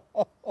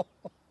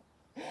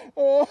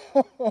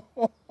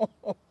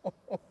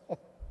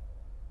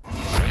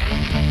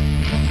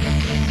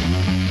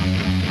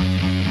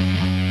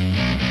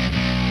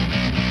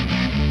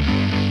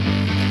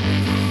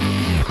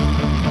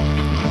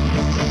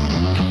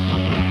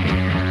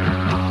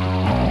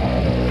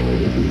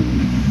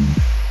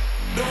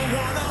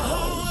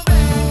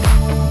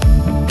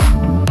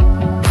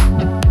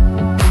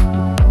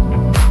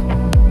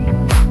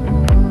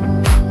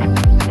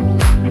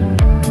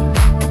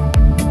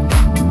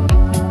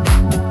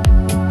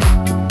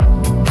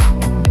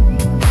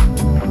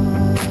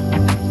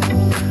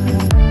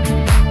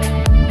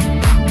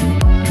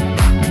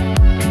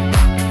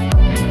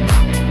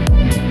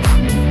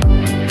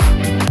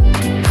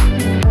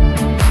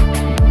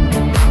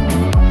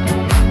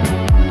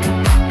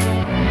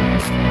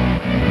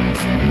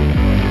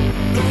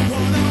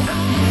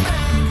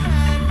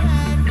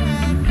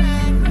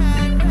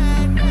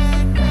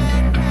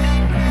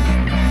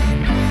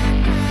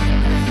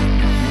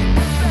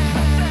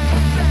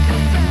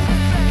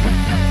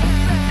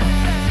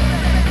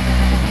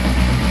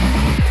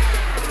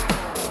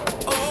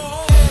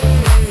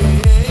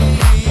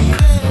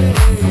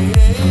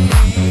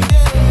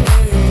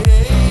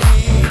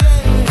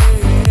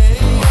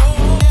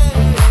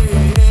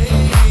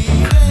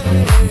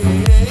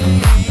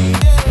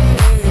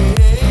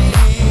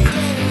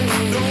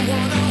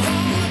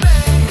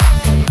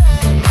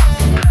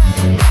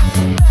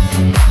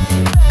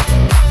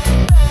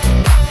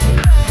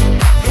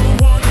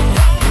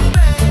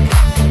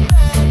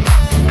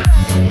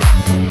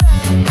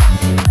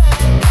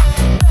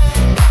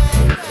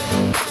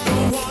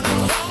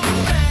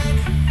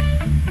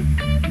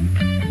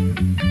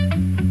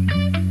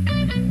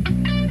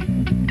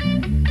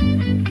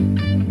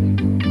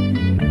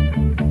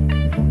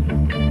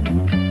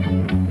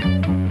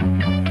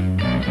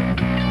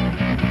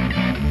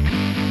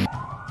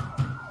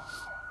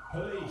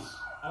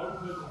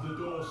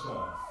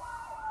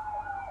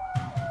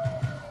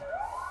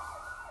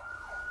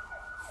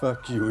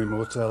 Fuck you,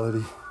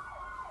 Immortality.